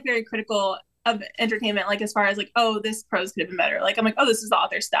I'm not like very critical of entertainment, like as far as like, oh, this prose could have been better. Like I'm like, oh, this is the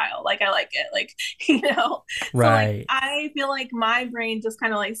author's style. Like I like it. Like, Right. So like I feel like my brain just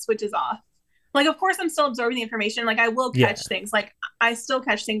kind of like switches off like, of course I'm still absorbing the information. Like I will catch things. Like I still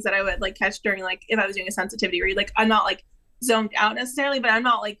catch things that I would like catch during like if I was doing a sensitivity read. Like I'm not like zoned out necessarily, but I'm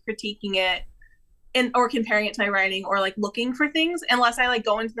not like critiquing it and or comparing it to my writing or like looking for things unless I like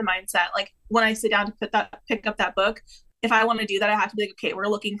go into the mindset. Like when I sit down to pick up that book, if I want to do that, I have to be like, okay, we're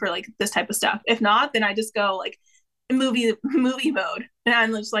looking for like this type of stuff. If not, then I just go like movie mode and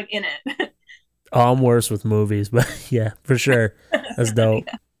I'm just like in it. Oh, I'm worse with movies, but yeah, for sure. That's dope.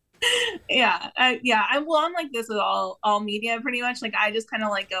 I'm like this with all media pretty much. Like I just kind of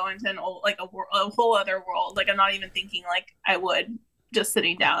like go into an old like a whole other world. Like I'm not even thinking like I would just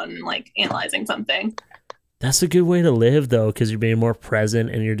sitting down and like analyzing something. That's a good way to live though, because you're being more present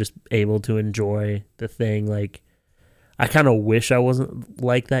and you're just able to enjoy the thing. Like I kind of wish I wasn't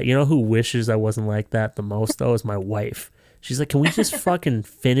like that. You know who wishes I wasn't like that the most though is my wife. She's like, can we just fucking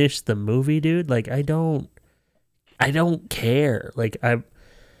finish the movie, dude? Like I don't care. Like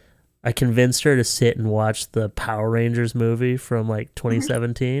I convinced her to sit and watch the Power Rangers movie from like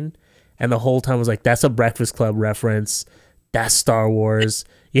 2017. And the whole time I was like, that's a Breakfast Club reference. That's Star Wars.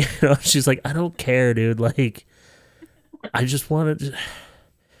 You know, she's like, I don't care, dude. Like, I just want to.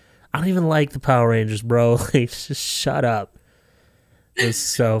 I don't even like the Power Rangers, bro. Like, just shut up. It's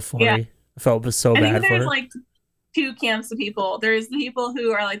so funny. Yeah. I felt so bad for her. I think there's like two camps of people. There's the people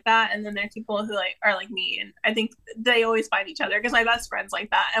who are like that, and then there's people who like are like me. And I think they always find each other because my best friend's like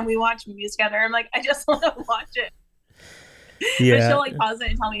that, and we watch movies together. I'm like, I just want to watch it. Yeah. But she'll like pause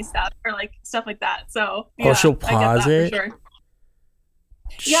it and tell me stuff or like stuff like that. So yeah, she'll pause it. For sure.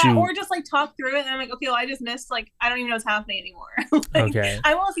 Yeah, or just like talk through it, and I'm like, okay, well, I just missed like I don't even know what's happening anymore. Like, okay,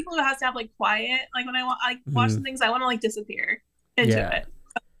 I'm one of those people who has to have like quiet. Like when I watch some things, I want to like disappear into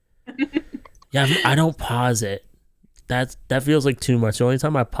it. Yeah, I don't pause it. That feels like too much. The only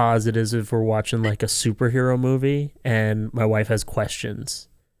time I pause it is if we're watching like a superhero movie and my wife has questions.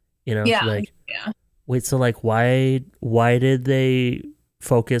 You know, yeah, like, wait, so like why did they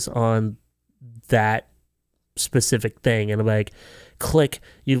focus on that specific thing? And I'm like, click,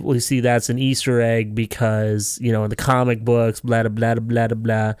 you see that's an Easter egg because, you know, in the comic books, blah, blah, blah, blah,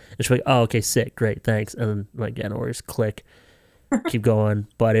 blah. And she's like, oh, okay, sick, great, thanks. And then like, yeah, no worries, click, keep going.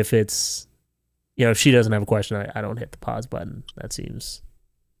 But if it's, you know, if she doesn't have a question, I don't hit the pause button. That seems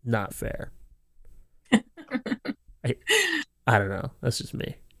not fair. I don't know. That's just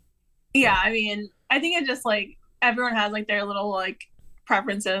me. Yeah, I mean, I think it just like everyone has like their little like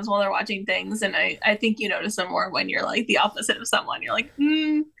preferences while they're watching things, and I think you notice them more when you're like the opposite of someone. You're like,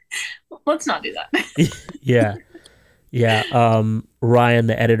 let's not do that. Yeah. Ryan,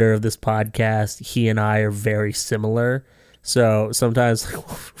 the editor of this podcast, he and I are very similar. So sometimes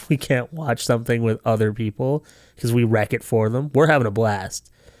we can't watch something with other people because we wreck it for them. We're having a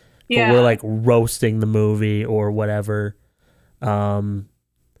blast, but we're like roasting the movie or whatever.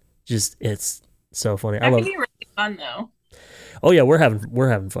 Just it's so funny. That can be really fun though. Oh yeah, we're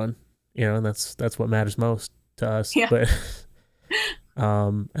having fun, you know, and that's what matters most to us. Yeah. But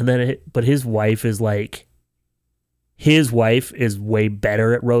and then but his wife is way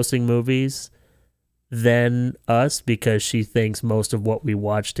better at roasting movies than us because she thinks most of what we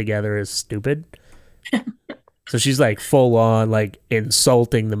watch together is stupid. So she's like full on like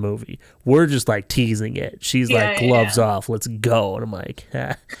insulting the movie. We're just like teasing it. She's like gloves off, let's go. And I'm like,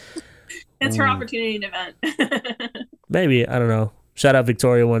 it's her opportunity to vent. Maybe, I don't know. Shout out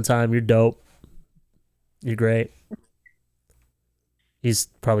Victoria one time. You're dope. You're great. He's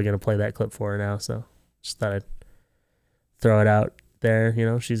probably gonna play that clip for her now, so just thought I'd throw it out there. You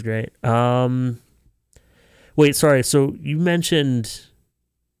know, she's great. Wait, sorry. So you mentioned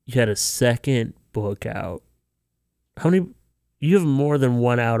you had a second book out. How many? You have more than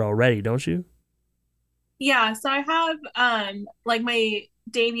one out already, don't you? Yeah. So I have like my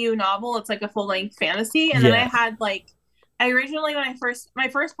debut novel. It's like a full length fantasy, and then I had like I originally my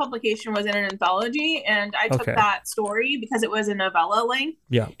first publication was in an anthology, and I took that story because it was a novella length.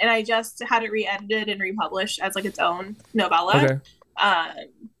 Yeah. And I just had it re-edited and republished as like its own novella. Okay.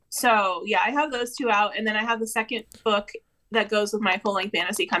 So yeah, I have those two out, and then I have the second book that goes with my full length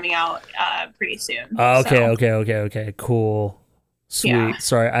fantasy coming out pretty soon. Okay. Cool. Sweet. Yeah.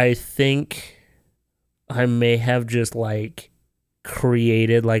 Sorry, I think I may have just like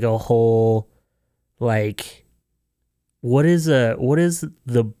created like a whole like what is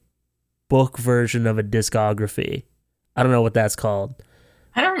the book version of a discography? I don't know what that's called.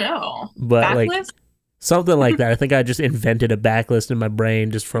 I don't know. But backlist? Like something like that. I think I just invented a backlist in my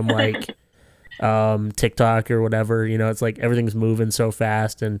brain just from like TikTok or whatever. You know, it's like everything's moving so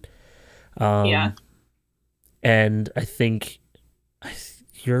fast, and and I think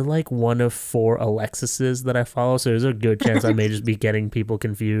you're like one of 4 Alexises that I follow, so there's a good chance I may just be getting people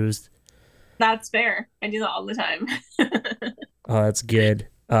confused. That's fair. I do that all the time. Oh, that's good.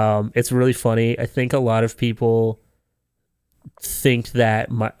 It's really funny. I think a lot of people think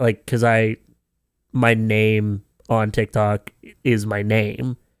that my name on TikTok is my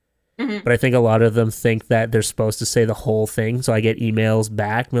name. Mm-hmm. But I think a lot of them think that they're supposed to say the whole thing. So I get emails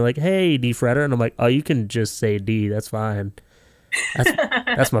back and they're like, "Hey, D Fredder," and I'm like, "Oh, you can just say D. That's fine.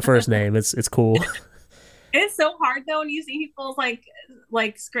 That's my first name. It's cool." It's so hard though when you see people's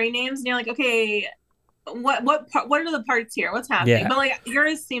like screen names and you're like, okay, what are the parts here? What's happening? Yeah. But like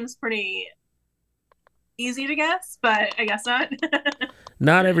yours seems pretty easy to guess, but I guess not.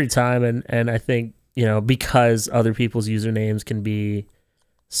 Not every time, and I think, you know, because other people's usernames can be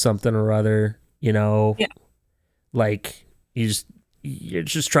something or other, you know, yeah. Like you're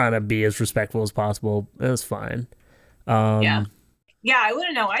just trying to be as respectful as possible. It's fine. Yeah, I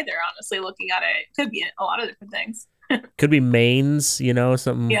wouldn't know either, honestly, looking at it. It could be a lot of different things. Could be mains, you know,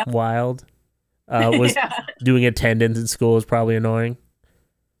 something wild. Doing attendance in school is probably annoying.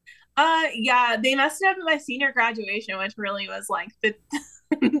 Yeah, they messed up at my senior graduation, which really was like the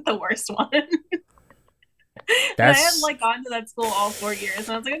worst one. And I had like gone to that school all 4 years,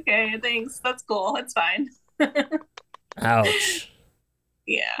 and I was like, okay, thanks, that's cool, that's fine. Ouch.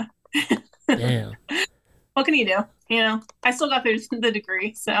 Yeah. Damn. What can you do? You know, I still got the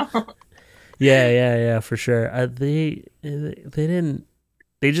degree, so. Yeah, for sure. They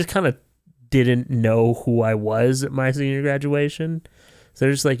just kind of didn't know who I was at my senior graduation. So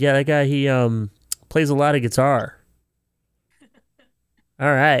they're just like, yeah, that guy, he plays a lot of guitar.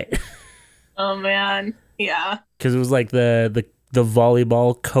 All right. Oh man, yeah. Because it was like the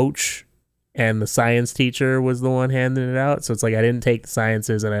volleyball coach and the science teacher was the one handing it out. So it's like I didn't take the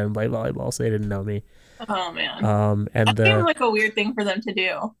sciences and I didn't play volleyball, so they didn't know me. Oh man. And that seems like a weird thing for them to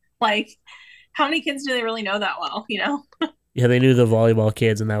do. Like, how many kids do they really know that well? You know? Yeah, they knew the volleyball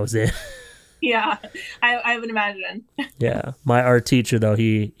kids, and that was it. Yeah, I would imagine. Yeah, my art teacher though,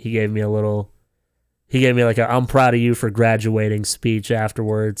 he gave me like a "I'm proud of you for graduating" speech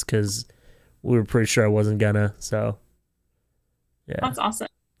afterwards, because we were pretty sure I wasn't gonna. So, yeah, that's awesome.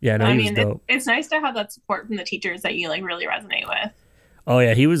 Yeah, no, he was dope. It's nice to have that support from the teachers that you like really resonate with. Oh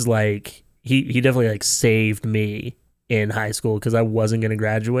yeah, he was like he definitely like saved me in high school because I wasn't gonna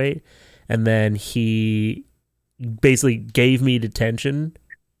graduate, and then he basically gave me detention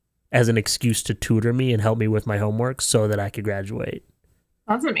as an excuse to tutor me and help me with my homework so that I could graduate.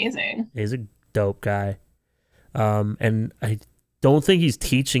 That's amazing. He's a dope guy. And I don't think he's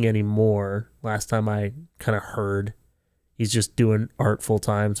teaching anymore. Last time I kind of heard, he's just doing art full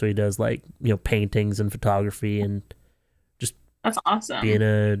time. So he does like, you know, paintings and photography and just. That's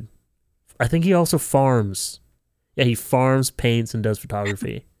awesome. I think he also farms. Yeah, he farms, paints, and does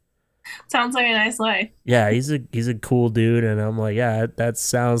photography. Sounds like a nice life. Yeah, he's a cool dude, and I'm like, yeah, that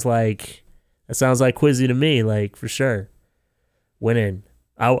sounds like Quizzy to me, like for sure. Winning.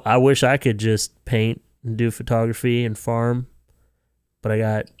 I wish I could just paint and do photography and farm, but I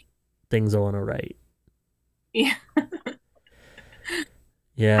got things I want to write. Yeah.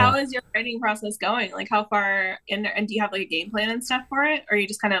 Yeah. How is your writing process going? Like, how far in there, and do you have like a game plan and stuff for it, or are you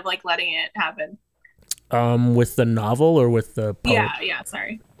just kind of like letting it happen? With the novel or with the poem? Yeah,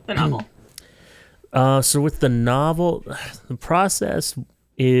 sorry. The novel. So with the novel, the process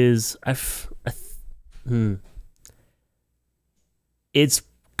is it's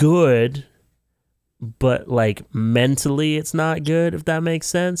good, but like mentally it's not good, if that makes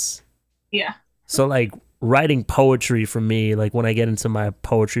sense. Yeah. So like writing poetry for me, like when I get into my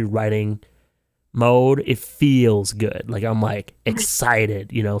poetry writing mode, it feels good. Like I'm like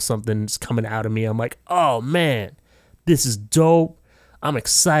excited, you know, something's coming out of me. I'm like, oh man, this is dope. I'm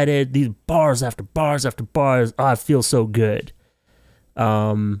excited. These bars after bars after bars. Oh, it feels so good.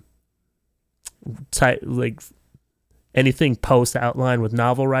 Like anything post outline with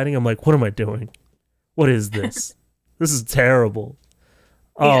novel writing, I'm like, what am I doing? What is this? This is terrible.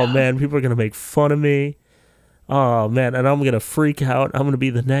 Oh man, people are gonna make fun of me. Oh man, and I'm gonna freak out. I'm gonna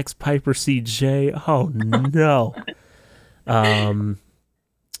be the next Piper CJ. Oh no.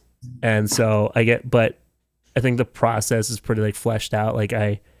 And so but I think the process is pretty like fleshed out. Like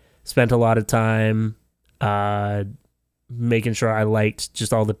I spent a lot of time making sure I liked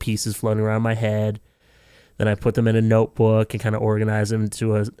just all the pieces floating around my head. Then I put them in a notebook and kind of organized them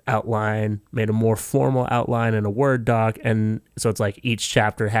into an outline, made a more formal outline in a Word doc. And so it's like each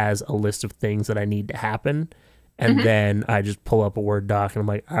chapter has a list of things that I need to happen. And then I just pull up a Word doc and I'm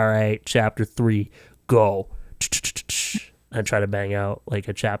like, all right, chapter 3, go. I try to bang out like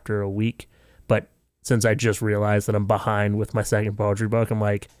a chapter a week. But since I just realized that I'm behind with my second poetry book, I'm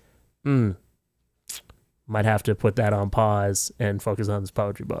like, might have to put that on pause and focus on this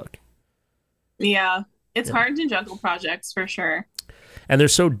poetry book. Yeah. It's Yeah. hard to juggle projects for sure. And they're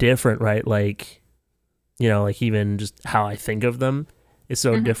so different, right? Like, you know, like even just how I think of them is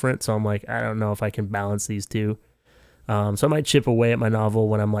so different. So I'm like, I don't know if I can balance these two. So I might chip away at my novel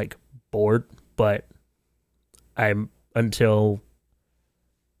when I'm like bored, but I'm until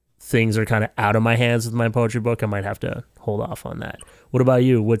things are kind of out of my hands with my poetry book, I might have to hold off on that. What about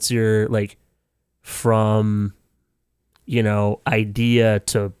you? What's your like from, you know, idea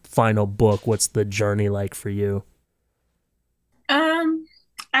to final book? What's the journey like for you? Um,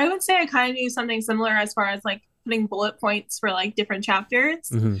 I would say I kind of do something similar as far as like putting bullet points for like different chapters.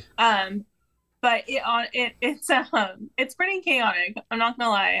 Mm-hmm. But it's pretty chaotic. I'm not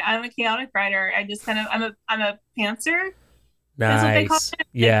gonna lie. I'm a chaotic writer. I just kind of I'm a pantser. Is what they call Nice. it.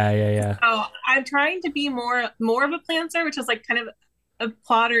 Yeah. So I'm trying to be more of a pantser, which is like kind of a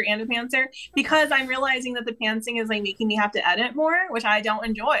plotter and a pantser, because I'm realizing that the pantsing is like making me have to edit more, which I don't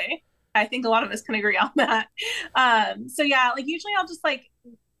enjoy. I think a lot of us can agree on that. So yeah, like usually I'll just like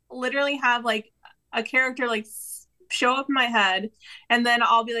literally have like a character like show up in my head, and then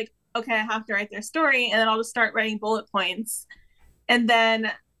I'll be like, okay, I have to write their story, and then I'll just start writing bullet points, and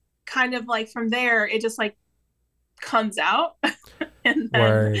then kind of like from there it just like comes out. And then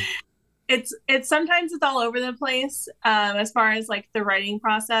Word. it's sometimes it's all over the place, as far as like the writing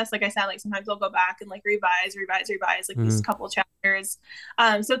process. Like I said, like sometimes I'll go back and like revise like these couple chapters.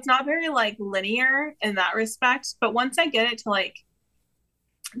 So it's not very like linear in that respect, but once I get it to like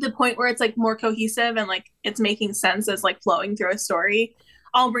the point where it's like more cohesive and like it's making sense as like flowing through a story,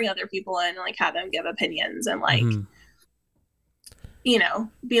 I'll bring other people in and like have them give opinions and like you know,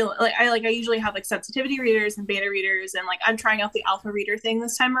 be like I usually have like sensitivity readers and beta readers, and like I'm trying out the alpha reader thing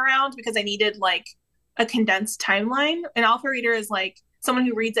this time around because I needed like a condensed timeline. An alpha reader is like someone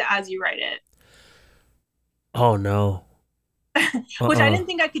who reads it as you write it. Oh no. Which I didn't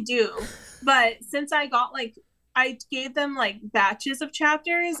think I could do. But since I got like I gave them like batches of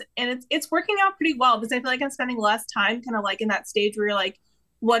chapters, and it's working out pretty well because I feel like I'm spending less time kind of like in that stage where you're like,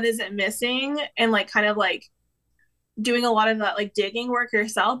 what is it missing? And like kind of like doing a lot of that like digging work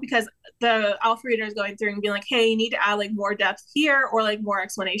yourself, because the alpha reader is going through and being like, hey, you need to add like more depth here or like more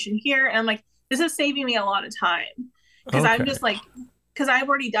explanation here. And I'm like, this is saving me a lot of time because I'm just like, because I've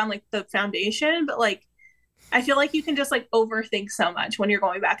already done like the foundation, but like I feel like you can just like overthink so much when you're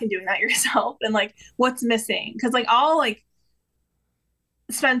going back and doing that yourself, and like what's missing, because like I'll like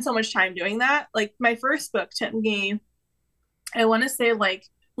spend so much time doing that. Like my first book took me, I want to say like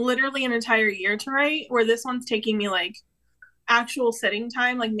literally an entire year to write, where this one's taking me like actual sitting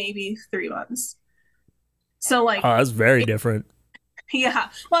time like maybe 3 months. So like that's very different. Yeah,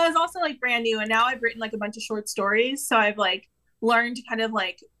 well, I was also like brand new, and now I've written like a bunch of short stories, so I've like learned kind of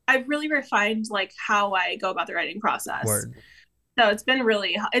like I've really refined like how I go about the writing process. Word. So it's been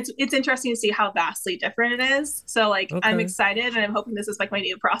really it's interesting to see how vastly different it is. So like I'm excited, and I'm hoping this is like my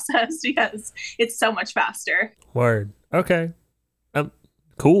new process because it's so much faster. Word. Okay.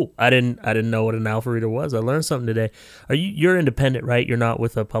 Cool. I didn't know what an alpha reader was. I learned something today. You're independent, right? You're not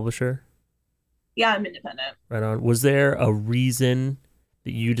with a publisher? Yeah, I'm independent. Right on. Was there a reason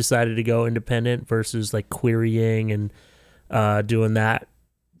that you decided to go independent versus like querying and doing that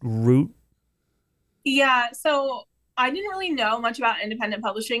route? Yeah, so I didn't really know much about independent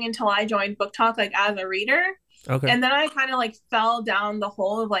publishing until I joined Book Talk like as a reader. Okay. And then I kind of like fell down the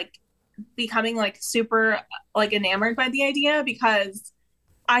hole of like becoming like super like enamored by the idea, because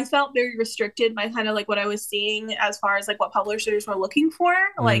I felt very restricted by kind of like what I was seeing as far as like what publishers were looking for.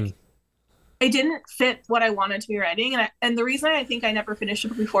 Like it didn't fit what I wanted to be writing. And the reason I think I never finished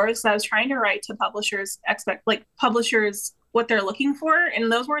it before is I was trying to write to publishers what they're looking for.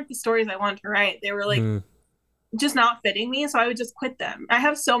 And those weren't the stories I wanted to write. They were like just not fitting me. So I would just quit them. I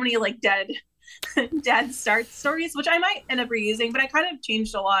have so many like dead start stories, which I might end up reusing, but I kind of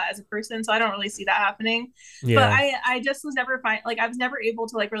changed a lot as a person, so I don't really see that happening. But I just was never I was never able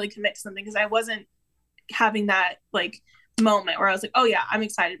to like really commit to something because I wasn't having that like moment where I was like, oh yeah, I'm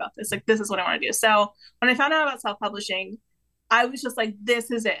excited about this, like this is what I want to do. So when I found out about self-publishing, I was just like,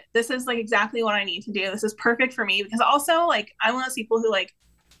 this is it, this is like exactly what I need to do, this is perfect for me. Because also like I'm one of those people who like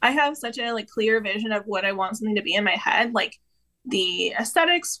I have such a like clear vision of what I want something to be in my head, like the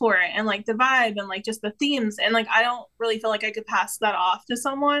aesthetics for it and like the vibe and like just the themes, and like I don't really feel like I could pass that off to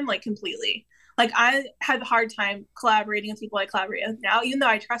someone like completely. Like I had a hard time collaborating with people I collaborate with now, even though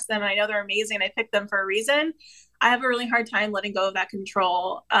I trust them and I know they're amazing and I picked them for a reason. I have a really hard time letting go of that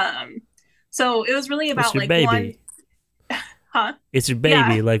control. So it was really about like baby. It's your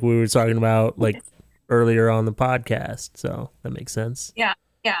baby, like we were talking about like earlier on the podcast, so that makes sense. Yeah.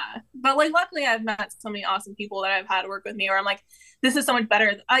 Yeah. But like luckily I've met so many awesome people that I've had work with me where I'm like, this is so much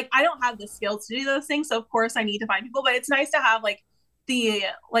better. Like I don't have the skills to do those things. So of course I need to find people, but it's nice to have like the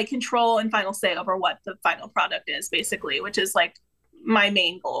like control and final say over what the final product is, basically, which is like my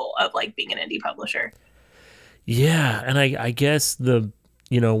main goal of like being an indie publisher. Yeah, and I guess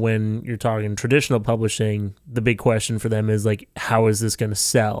when you're talking traditional publishing, the big question for them is like, how is this going to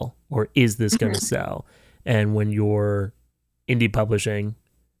sell, or is this going to sell? And when you're indie publishing,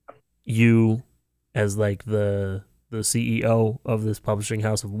 you as like the CEO of this publishing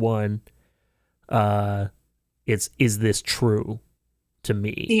house of one, is this true to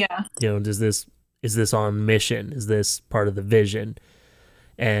me? Yeah. Is this on mission? Is this part of the vision?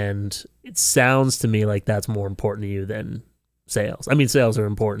 And it sounds to me like that's more important to you than sales. I mean, sales are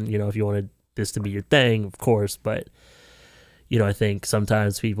important, if you wanted this to be your thing, of course, but I think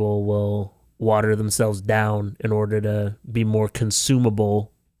sometimes people will water themselves down in order to be more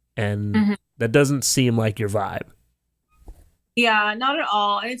consumable, and that doesn't seem like your vibe. Yeah, not at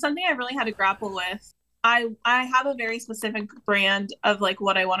all. And it's something I really had to grapple with. I have a very specific brand of like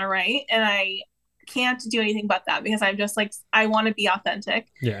what I want to write, and I can't do anything but that because I'm just like, I want to be authentic.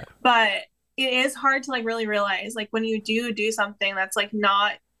 Yeah. But it is hard to like really realize like when you do something that's like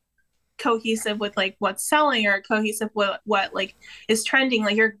not cohesive with like what's selling or cohesive with what like is trending,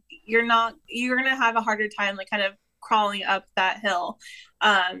 like you're gonna have a harder time like kind of crawling up that hill.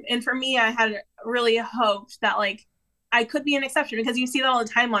 And for me, I had really hoped that like I could be an exception because you see that all the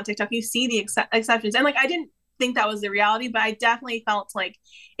time on TikTok. You see the exceptions, and like I didn't think that was the reality, but I definitely felt like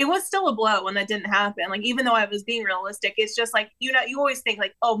it was still a blow when that didn't happen. Like even though I was being realistic, it's just like you always think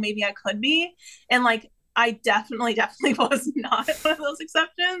like, oh, maybe I could be, and like I definitely was not one of those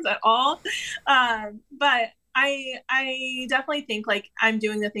exceptions at all. But I definitely think like I'm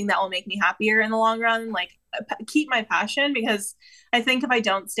doing the thing that will make me happier in the long run, like keep my passion, because I think if I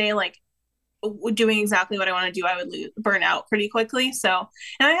don't stay like doing exactly what I want to do, I would burn out pretty quickly. So,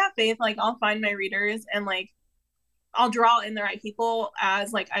 and I have faith, like I'll find my readers and like I'll draw in the right people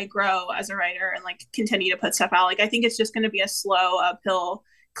as like I grow as a writer and like continue to put stuff out. Like I think it's just going to be a slow uphill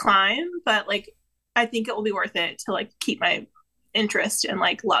climb, but like I think it will be worth it to like keep my interest and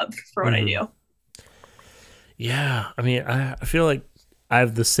like love for what I do. Yeah, I mean, I feel like I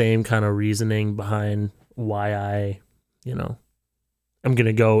have the same kind of reasoning behind why I'm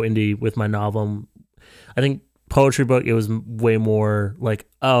gonna go indie with my novel. I think poetry book, it was way more like,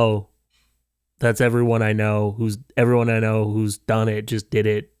 oh, that's everyone I know who's done it, just did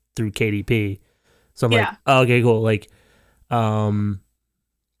it through KDP. So I'm like, oh, okay, cool. Like,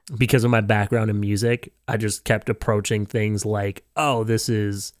 because of my background in music, I just kept approaching things like, oh, this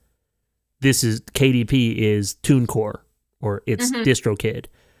is KDP is TuneCore, or it's DistroKid.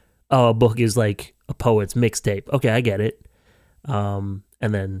 Oh, a book is like a poet's mixtape. Okay, I get it. And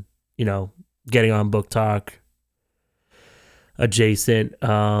then, getting on Book Talk, adjacent,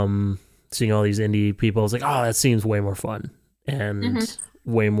 seeing all these indie people, I was like, oh, that seems way more fun and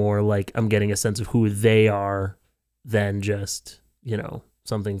way more like I'm getting a sense of who they are than just,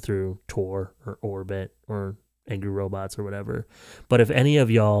 something through Tor or Orbit or Angry Robots or whatever. But if any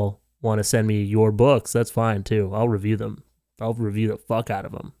of y'all want to send me your books, that's fine too. I'll review them. I'll review the fuck out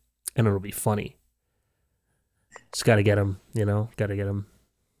of them, and it'll be funny. Just got to get them, got to get them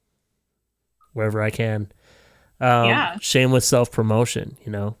wherever I can. Shameless self-promotion,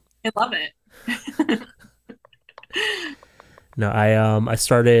 I love it. No, I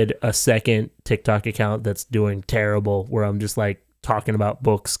started a second TikTok account that's doing terrible, where I'm just like talking about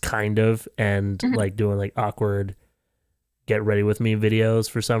books kind of, and like doing like awkward get ready with me videos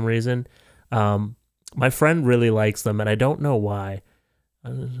for some reason. My friend really likes them, and I don't know why. I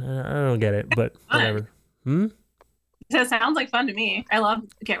don't get it, but whatever. It sounds like fun to me. I love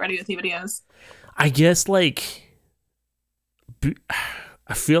get ready with you videos. I guess like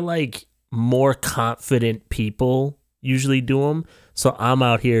I feel like more confident people usually do them. So I'm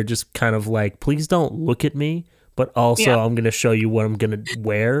out here just kind of like, please don't look at me, but also I'm going to show you what I'm going to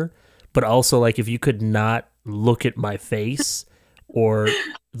wear. But also like, if you could not look at my face or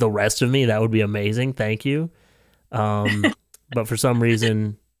the rest of me, that would be amazing. Thank you. But for some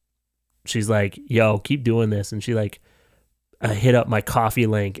reason, she's like, yo, keep doing this. And she like hit up my Coffee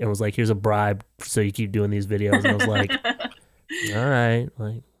link and was like, here's a bribe so you keep doing these videos. And I was like, all right.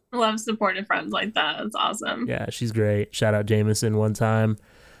 Like, love supportive friends like that. That's awesome. Yeah, she's great. Shout out Jameson one time.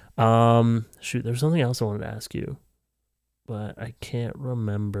 Shoot, there's something else I wanted to ask you, but I can't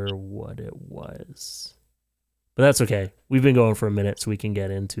remember what it was. But that's okay. We've been going for a minute, so we can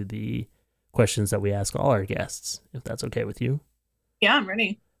get into the questions that we ask all our guests, if that's okay with you. Yeah, I'm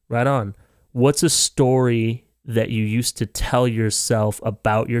ready. Right on. What's a story that you used to tell yourself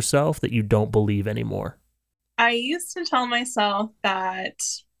about yourself that you don't believe anymore? I used to tell myself that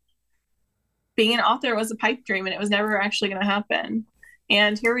being an author was a pipe dream and it was never actually going to happen.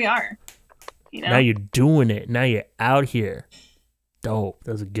 And here we are. You know? Now you're doing it. Now you're out here. Dope.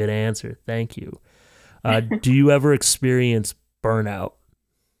 That's a good answer. Thank you. Do you ever experience burnout?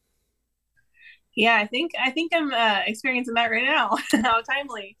 Yeah, I think I'm experiencing that right now. How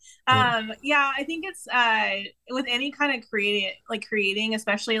timely. Yeah, I think it's with any kind of creating,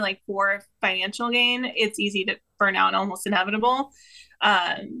 especially like for financial gain, it's easy to burn out and almost inevitable.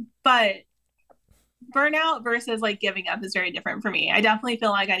 But burnout versus like giving up is very different for me. I definitely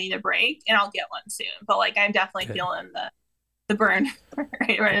feel like I need a break, and I'll get one soon. But like I'm definitely feeling the burn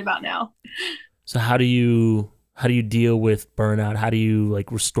right about now. So how do you deal with burnout? How do you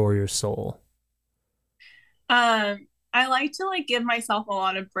like restore your soul? I like to like give myself a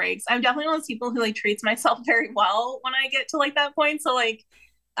lot of breaks. I'm definitely one of those people who like treats myself very well when I get to like that point. So like,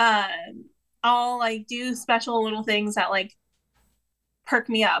 I'll like do special little things that like perk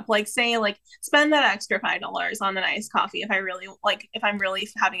me up. Like say like spend that extra $5 on a nice coffee if I'm really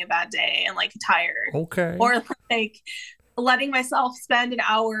having a bad day and like tired. Okay. Or like letting myself spend an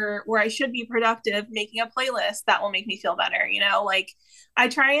hour where I should be productive making a playlist that will make me feel better. You know, like I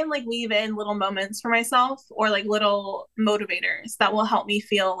try and like weave in little moments for myself or like little motivators that will help me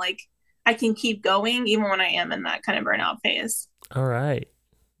feel like I can keep going even when I am in that kind of burnout phase. All right.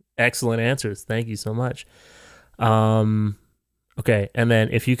 Excellent answers. Thank you so much. Okay. And then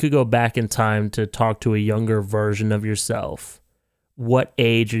if you could go back in time to talk to a younger version of yourself, what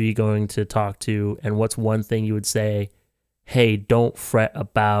age are you going to talk to? And what's one thing you would say, hey, don't fret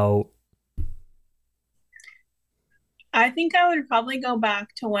about? I think I would probably go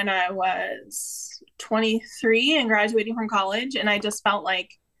back to when I was 23 and graduating from college, and I just felt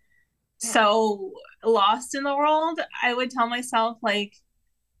like so lost in the world. I would tell myself, like,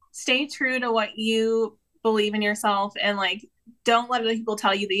 stay true to what you believe in yourself, and like, don't let other people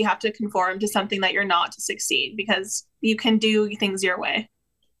tell you that you have to conform to something that you're not to succeed, because you can do things your way.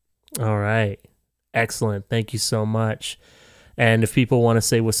 All right. Excellent. Thank you so much. And if people want to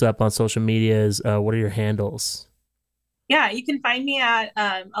say what's up on social medias, what are your handles? Yeah, you can find me at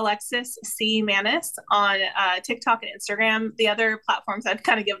Alexis C. Maness on TikTok and Instagram. The other platforms I've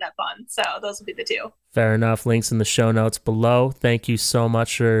kind of given up on. So those will be the two. Fair enough. Links in the show notes below. Thank you so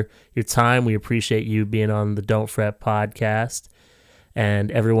much for your time. We appreciate you being on the Don't Fret podcast.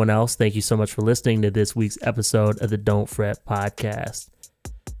 And everyone else, thank you so much for listening to this week's episode of the Don't Fret podcast.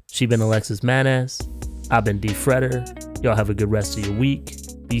 She's been Alexis Maness. I've been D. Fretter. Y'all have a good rest of your week.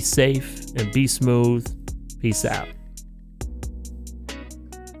 Be safe and be smooth. Peace out.